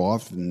kids are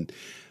off, and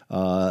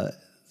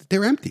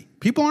they're empty.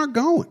 People aren't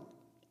going.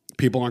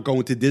 People aren't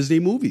going to Disney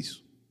movies.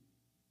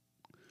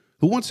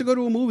 Who wants to go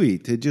to a movie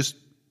to just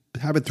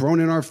have it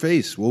thrown in our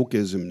face,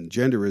 wokeism,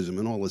 genderism,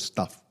 and all this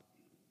stuff?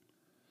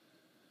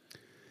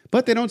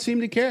 But they don't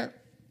seem to care.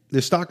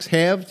 Their stock's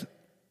halved.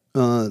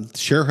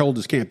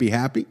 Shareholders can't be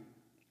happy,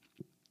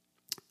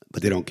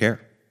 but they don't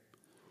care.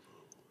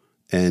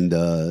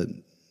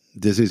 And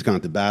Disney's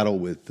gone to battle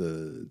with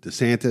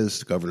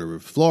DeSantis, governor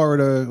of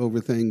Florida, over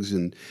things.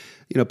 And,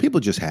 people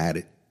just had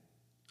it.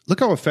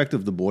 Look how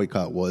effective the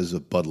boycott was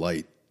of Bud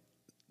Light.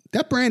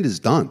 That brand is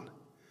done.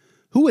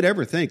 Who would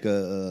ever think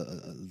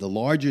the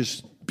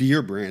largest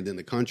beer brand in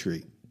the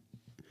country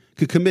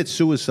could commit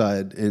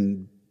suicide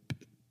and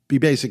be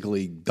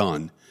basically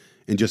done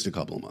in just a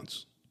couple of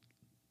months?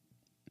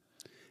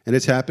 And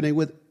it's happening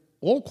with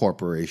all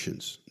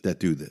corporations that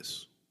do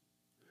this.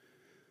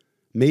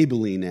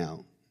 Maybelline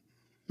now.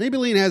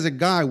 Maybelline has a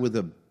guy with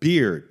a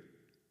beard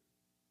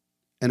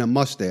and a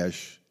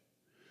mustache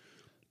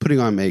putting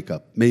on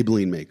makeup,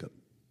 Maybelline makeup.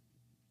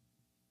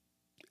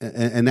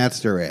 And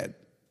that's their ad.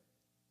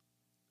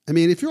 I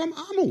mean,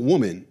 I'm a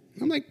woman,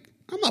 I'm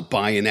not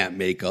buying that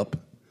makeup.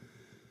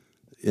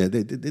 Yeah,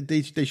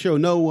 they show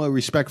no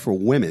respect for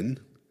women,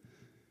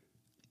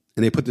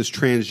 and they put this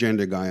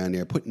transgender guy on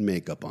there putting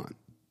makeup on,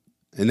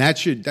 and that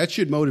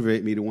should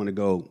motivate me to want to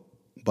go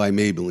buy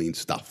Maybelline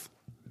stuff.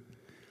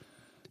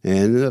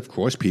 And of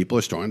course, people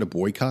are starting to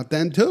boycott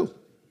them too.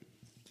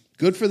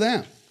 Good for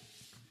them.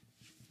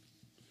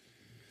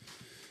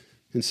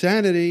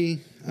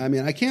 Insanity. I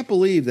mean, I can't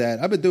believe that.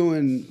 I've been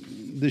doing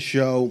this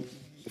show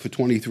for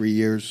 23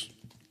 years,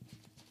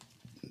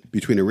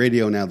 between the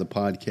radio and now the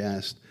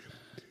podcast.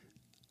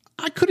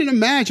 I couldn't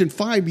imagine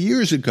 5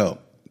 years ago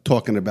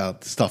talking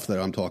about stuff that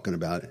I'm talking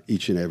about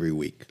each and every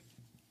week.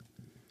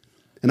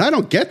 And I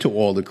don't get to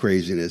all the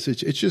craziness.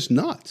 It's just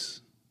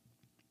nuts.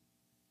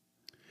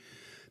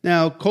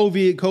 Now,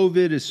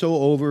 COVID is so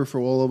over for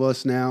all of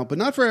us now, but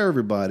not for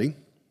everybody.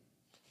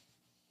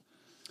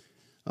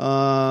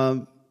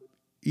 During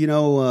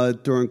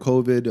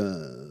COVID,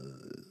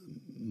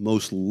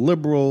 most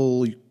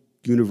liberal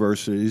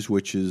universities,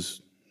 which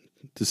is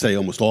to say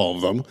almost all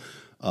of them,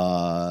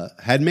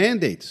 had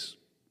mandates.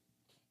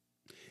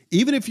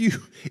 Even if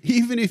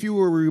you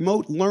were a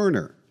remote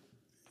learner,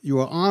 you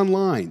were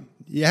online,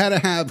 you had to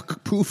have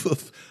proof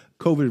of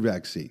COVID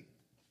vaccine.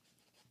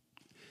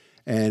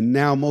 And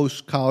now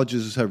most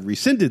colleges have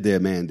rescinded their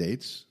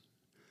mandates,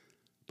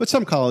 but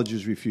some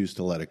colleges refuse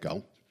to let it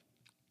go.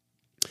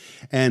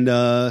 And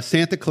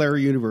Santa Clara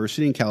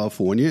University in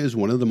California is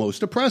one of the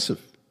most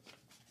oppressive.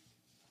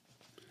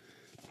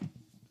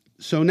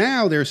 So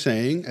now they're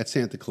saying at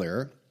Santa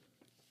Clara,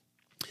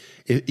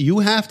 you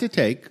have to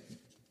take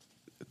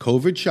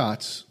COVID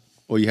shots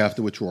or you have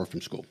to withdraw from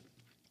school.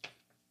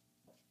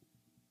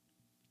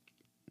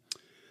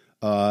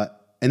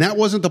 And that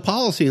wasn't the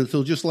policy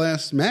until just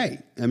last May.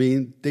 I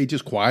mean, they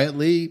just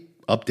quietly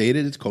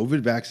updated its COVID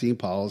vaccine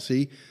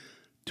policy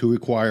to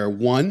require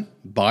 1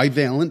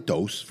 bivalent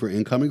dose for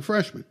incoming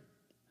freshmen,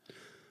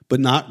 but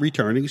not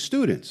returning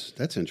students.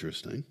 That's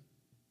interesting.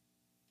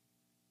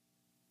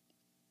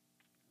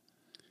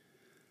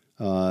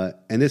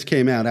 And this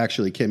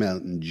actually came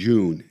out in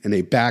June, and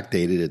they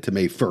backdated it to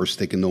May 1st,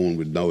 thinking no one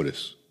would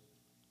notice.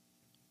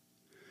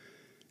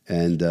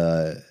 And,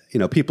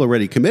 people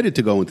already committed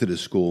to going to the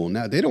school.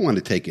 Now, they don't want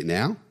to take it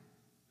now.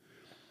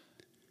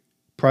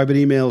 Private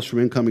emails from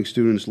incoming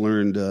students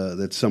learned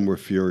that some were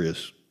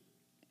furious.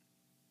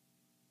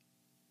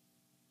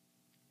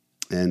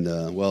 And,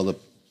 the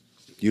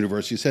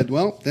university said,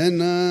 well,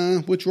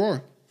 then withdraw.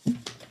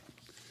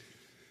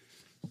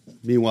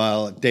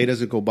 Meanwhile, a day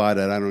doesn't go by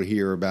that I don't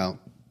hear about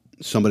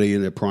somebody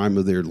in the prime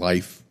of their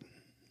life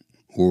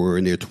or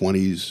in their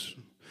 20s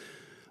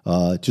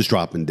just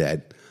dropping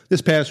dead.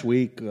 This past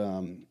week,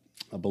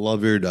 a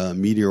beloved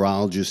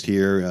meteorologist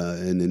here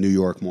in the New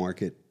York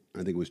market,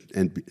 I think it was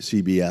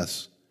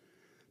CBS,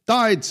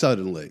 died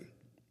suddenly.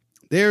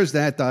 There's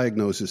that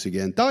diagnosis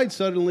again. Died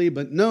suddenly,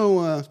 but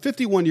no,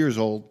 51 years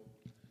old.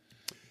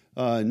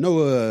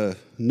 No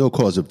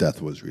cause of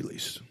death was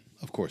released.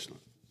 Of course not.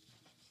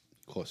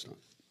 Of course not.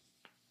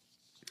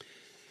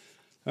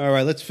 All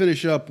right, let's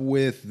finish up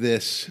with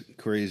this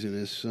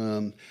craziness.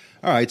 All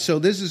right, so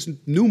there's this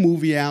new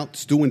movie out.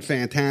 It's doing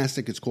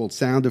fantastic. It's called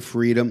Sound of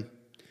Freedom.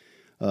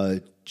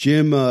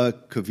 Jim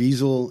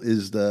Caviezel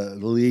is the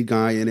lead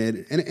guy in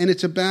it. And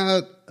it's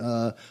about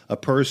a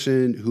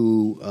person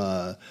who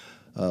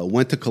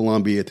went to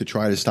Colombia to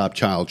try to stop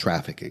child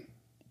trafficking,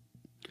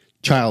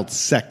 child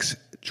sex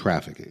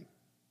trafficking.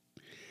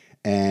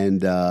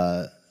 And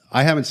I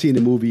haven't seen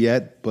the movie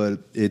yet, but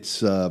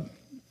it's I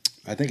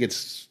think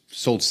it's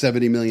sold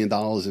 $70 million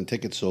in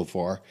tickets so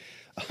far.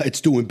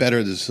 It's doing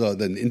better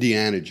than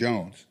Indiana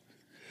Jones.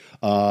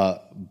 But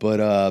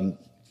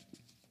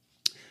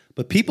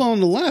people on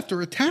the left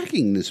are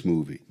attacking this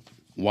movie.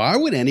 Why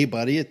would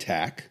anybody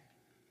attack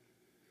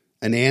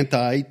an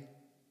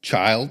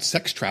anti-child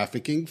sex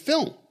trafficking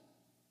film?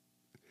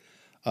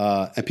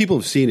 And people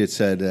have seen it,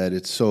 said that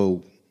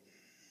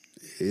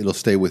it'll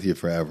stay with you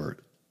forever.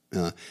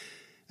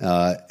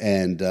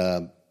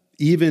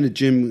 Even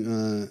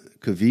Jim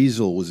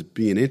Caviezel was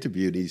being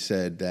interviewed. He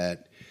said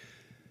that,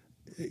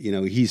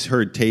 he's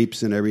heard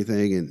tapes and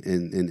everything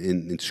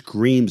and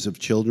screams of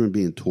children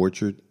being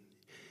tortured.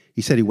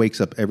 He said he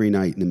wakes up every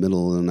night in the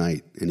middle of the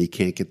night and he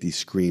can't get these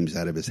screams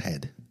out of his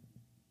head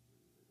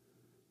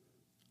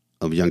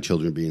of young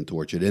children being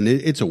tortured. And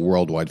it's a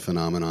worldwide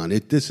phenomenon.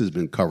 This has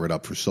been covered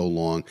up for so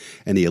long,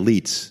 and the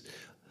elites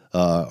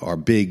are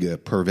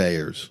big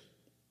purveyors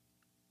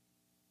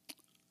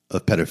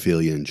of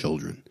pedophilia in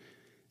children.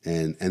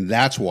 And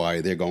that's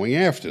why they're going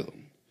after them.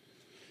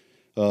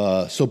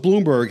 So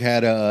Bloomberg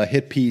had a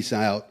hit piece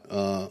out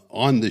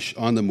on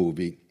the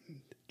movie,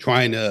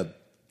 trying to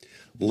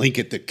link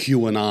it to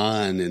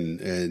QAnon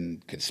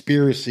and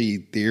conspiracy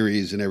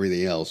theories and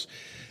everything else.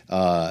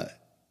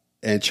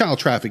 And child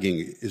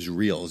trafficking is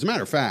real. As a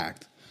matter of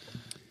fact,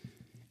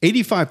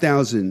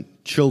 85,000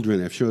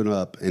 children have shown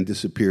up and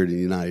disappeared in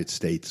the United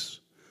States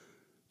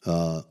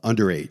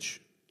underage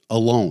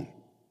alone.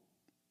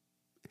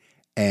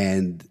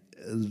 And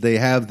they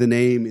have the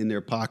name in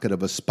their pocket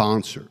of a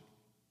sponsor,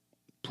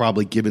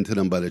 probably given to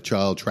them by the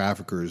child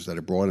traffickers that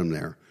have brought them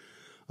there.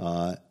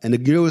 And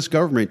the U.S.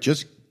 government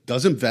just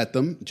doesn't vet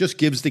them, just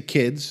gives the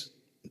kids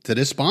to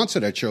this sponsor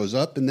that shows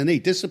up, and then they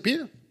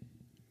disappear.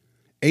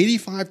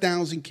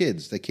 85,000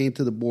 kids that came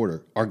to the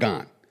border are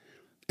gone,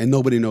 and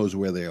nobody knows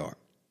where they are.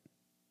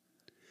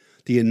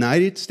 The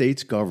United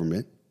States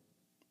government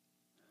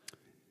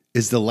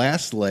is the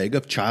last leg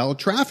of child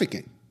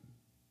trafficking.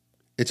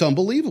 It's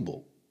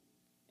unbelievable.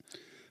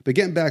 But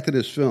getting back to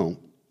this film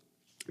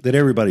that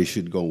everybody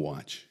should go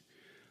watch.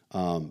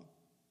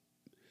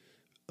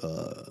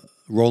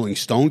 Rolling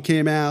Stone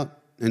came out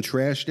and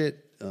trashed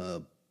it.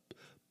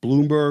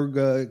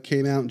 Bloomberg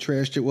came out and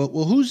trashed it. Well,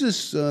 who's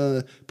this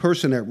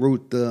person that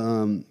wrote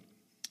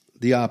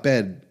the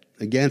op-ed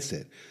against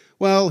it?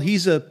 Well,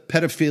 he's a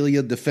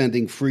pedophilia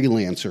defending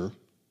freelancer.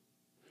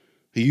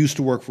 He used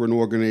to work for an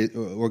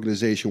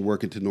organization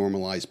working to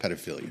normalize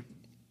pedophilia.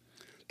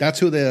 That's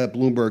who the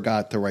Bloomberg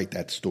got to write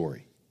that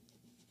story.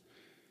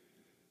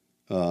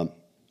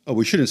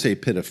 We shouldn't say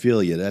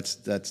pedophilia.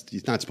 That's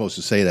you're not supposed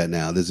to say that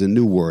now. There's a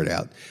new word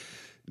out.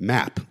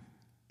 MAP,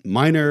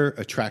 minor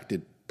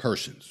attracted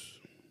persons.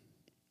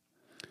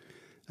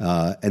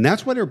 And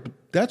that's why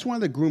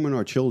they're grooming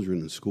our children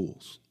in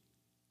schools.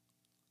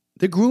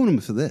 They're grooming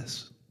them for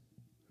this.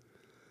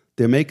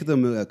 They're making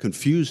them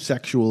confused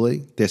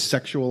sexually. They're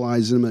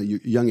sexualizing them at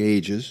young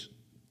ages,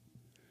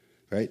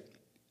 right?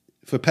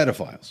 For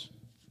pedophiles.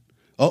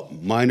 Oh,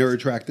 minor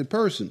attracted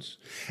persons.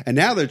 And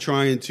now they're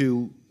trying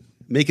to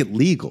make it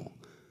legal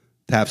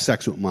to have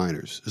sex with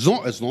minors.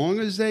 As long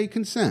as they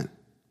consent.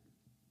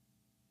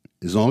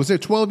 As long as they're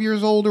 12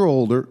 years old or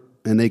older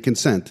and they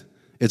consent,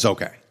 it's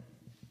okay.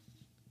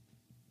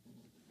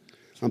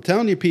 I'm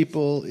telling you,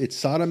 people, it's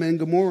Sodom and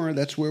Gomorrah.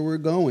 That's where we're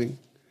going.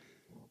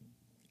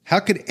 How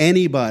could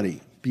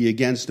anybody be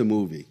against a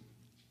movie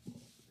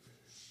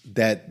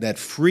that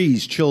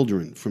frees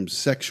children from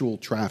sexual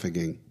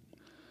trafficking?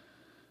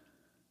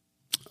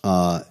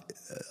 A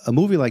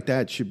movie like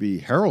that should be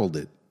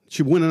heralded. It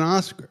should win an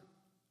Oscar.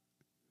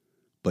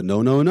 But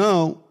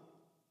no.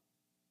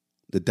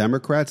 The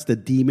Democrats, the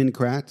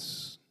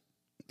Democrats,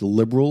 the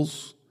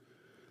liberals,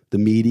 the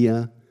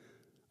media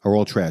are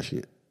all trashing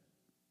it.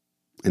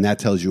 And that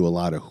tells you a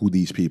lot of who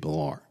these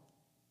people are.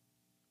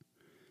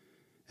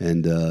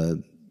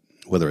 And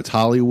whether it's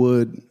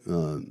Hollywood,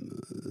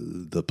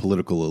 the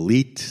political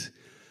elite,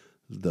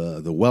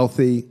 the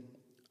wealthy,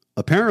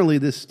 apparently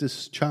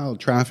this child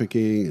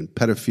trafficking and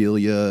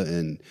pedophilia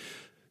and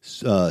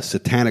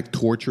satanic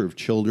torture of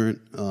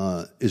children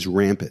is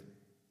rampant.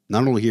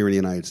 Not only here in the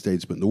United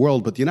States, but in the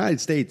world. But the United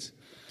States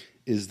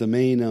is the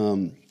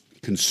main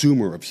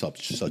consumer of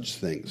such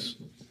things.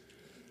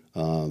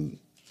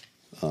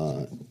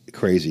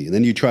 Crazy. And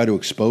then you try to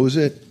expose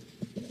it,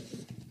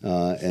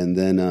 and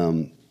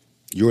then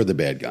you're the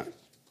bad guy.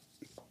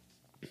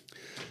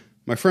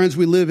 My friends,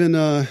 we live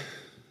in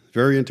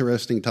very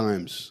interesting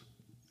times,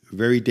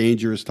 very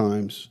dangerous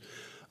times,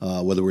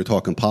 whether we're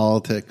talking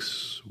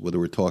politics, whether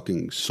we're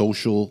talking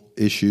social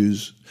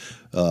issues,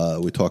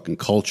 we're talking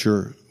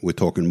culture, we're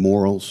talking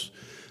morals,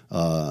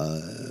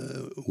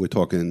 we're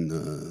talking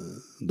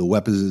the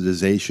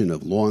weaponization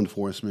of law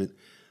enforcement.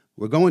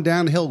 We're going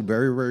downhill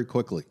very, very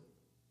quickly.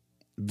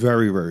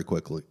 Very, very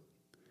quickly.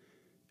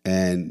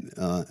 And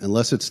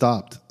unless it's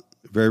stopped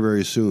very,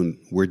 very soon,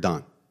 we're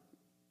done.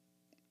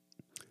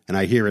 And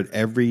I hear it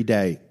every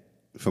day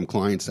from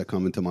clients that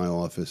come into my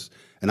office.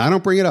 And I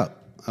don't bring it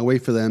up. I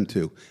wait for them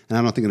to. And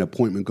I don't think an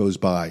appointment goes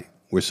by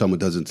where someone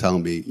doesn't tell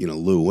me,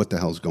 Lou, what the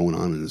hell's going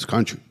on in this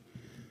country?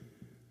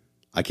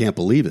 I can't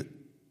believe it.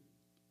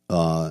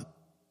 And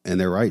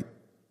they're right.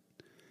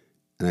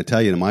 And I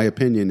tell you, in my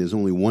opinion, there's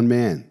only one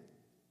man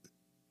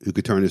who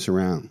could turn this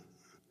around.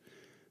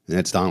 And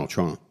that's Donald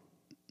Trump.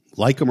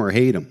 Like him or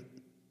hate him,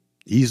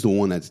 he's the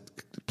one that's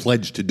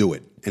pledged to do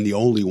it. And the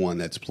only one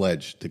that's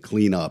pledged to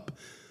clean up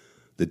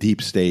the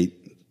deep state,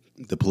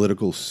 the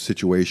political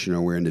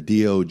situation we're in, the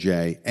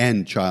DOJ,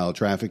 and child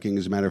trafficking.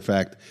 As a matter of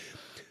fact,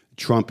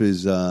 Trump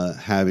is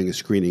having a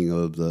screening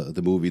of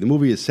the movie. The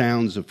movie is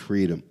Sounds of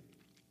Freedom.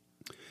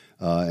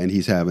 And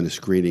he's having a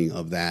screening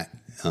of that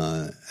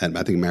at,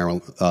 I think,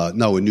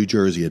 in New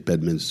Jersey at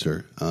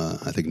Bedminster,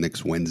 I think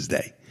next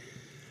Wednesday.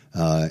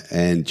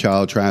 And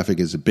child traffic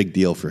is a big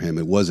deal for him.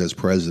 It was as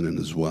president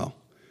as well.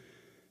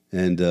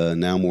 And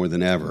now more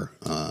than ever,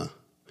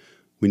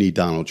 we need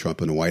Donald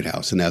Trump in the White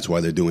House. And that's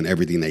why they're doing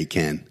everything they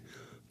can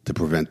to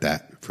prevent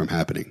that from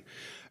happening.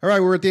 All right,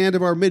 we're at the end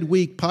of our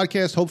midweek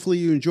podcast. Hopefully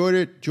you enjoyed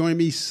it. Join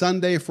me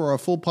Sunday for our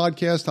full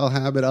podcast. I'll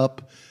have it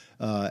up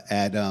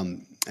at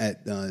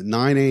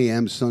 9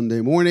 a.m.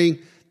 Sunday morning.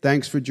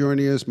 Thanks for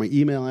joining us. My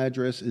email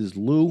address is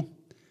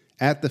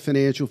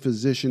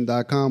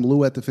lou@thefinancialphysician.com,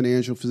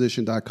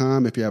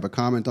 lou@thefinancialphysician.com if you have a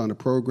comment on the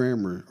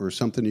program or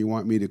something you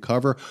want me to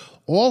cover.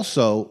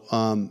 Also,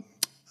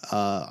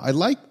 I'd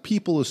like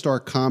people to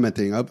start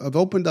commenting. I've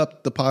opened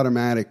up the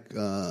Podomatic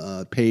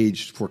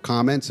page for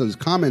comments. So there's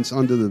comments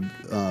under the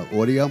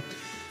audio.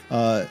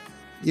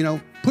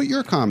 Put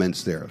your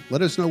comments there.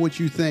 Let us know what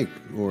you think,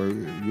 or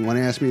you want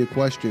to ask me a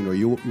question, or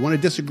you want to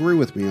disagree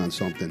with me on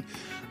something.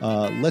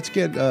 Let's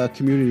get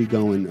community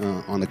going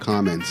on the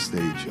comment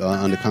stage,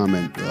 on the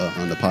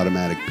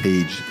Podomatic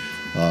page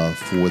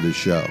for the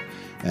show.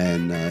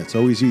 And it's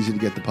always easy to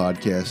get the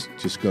podcast.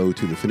 Just go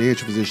to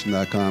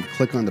thefinancialphysician.com,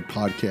 click on the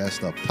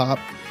podcast up top,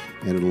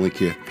 and it'll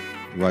link you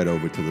right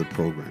over to the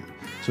program.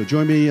 So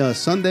join me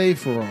Sunday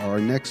for our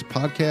next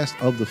podcast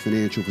of The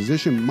Financial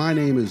Physician. My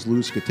name is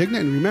Lou Scatigna,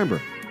 and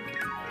remember,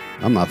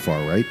 I'm not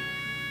far right.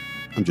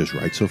 I'm just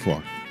right so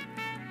far.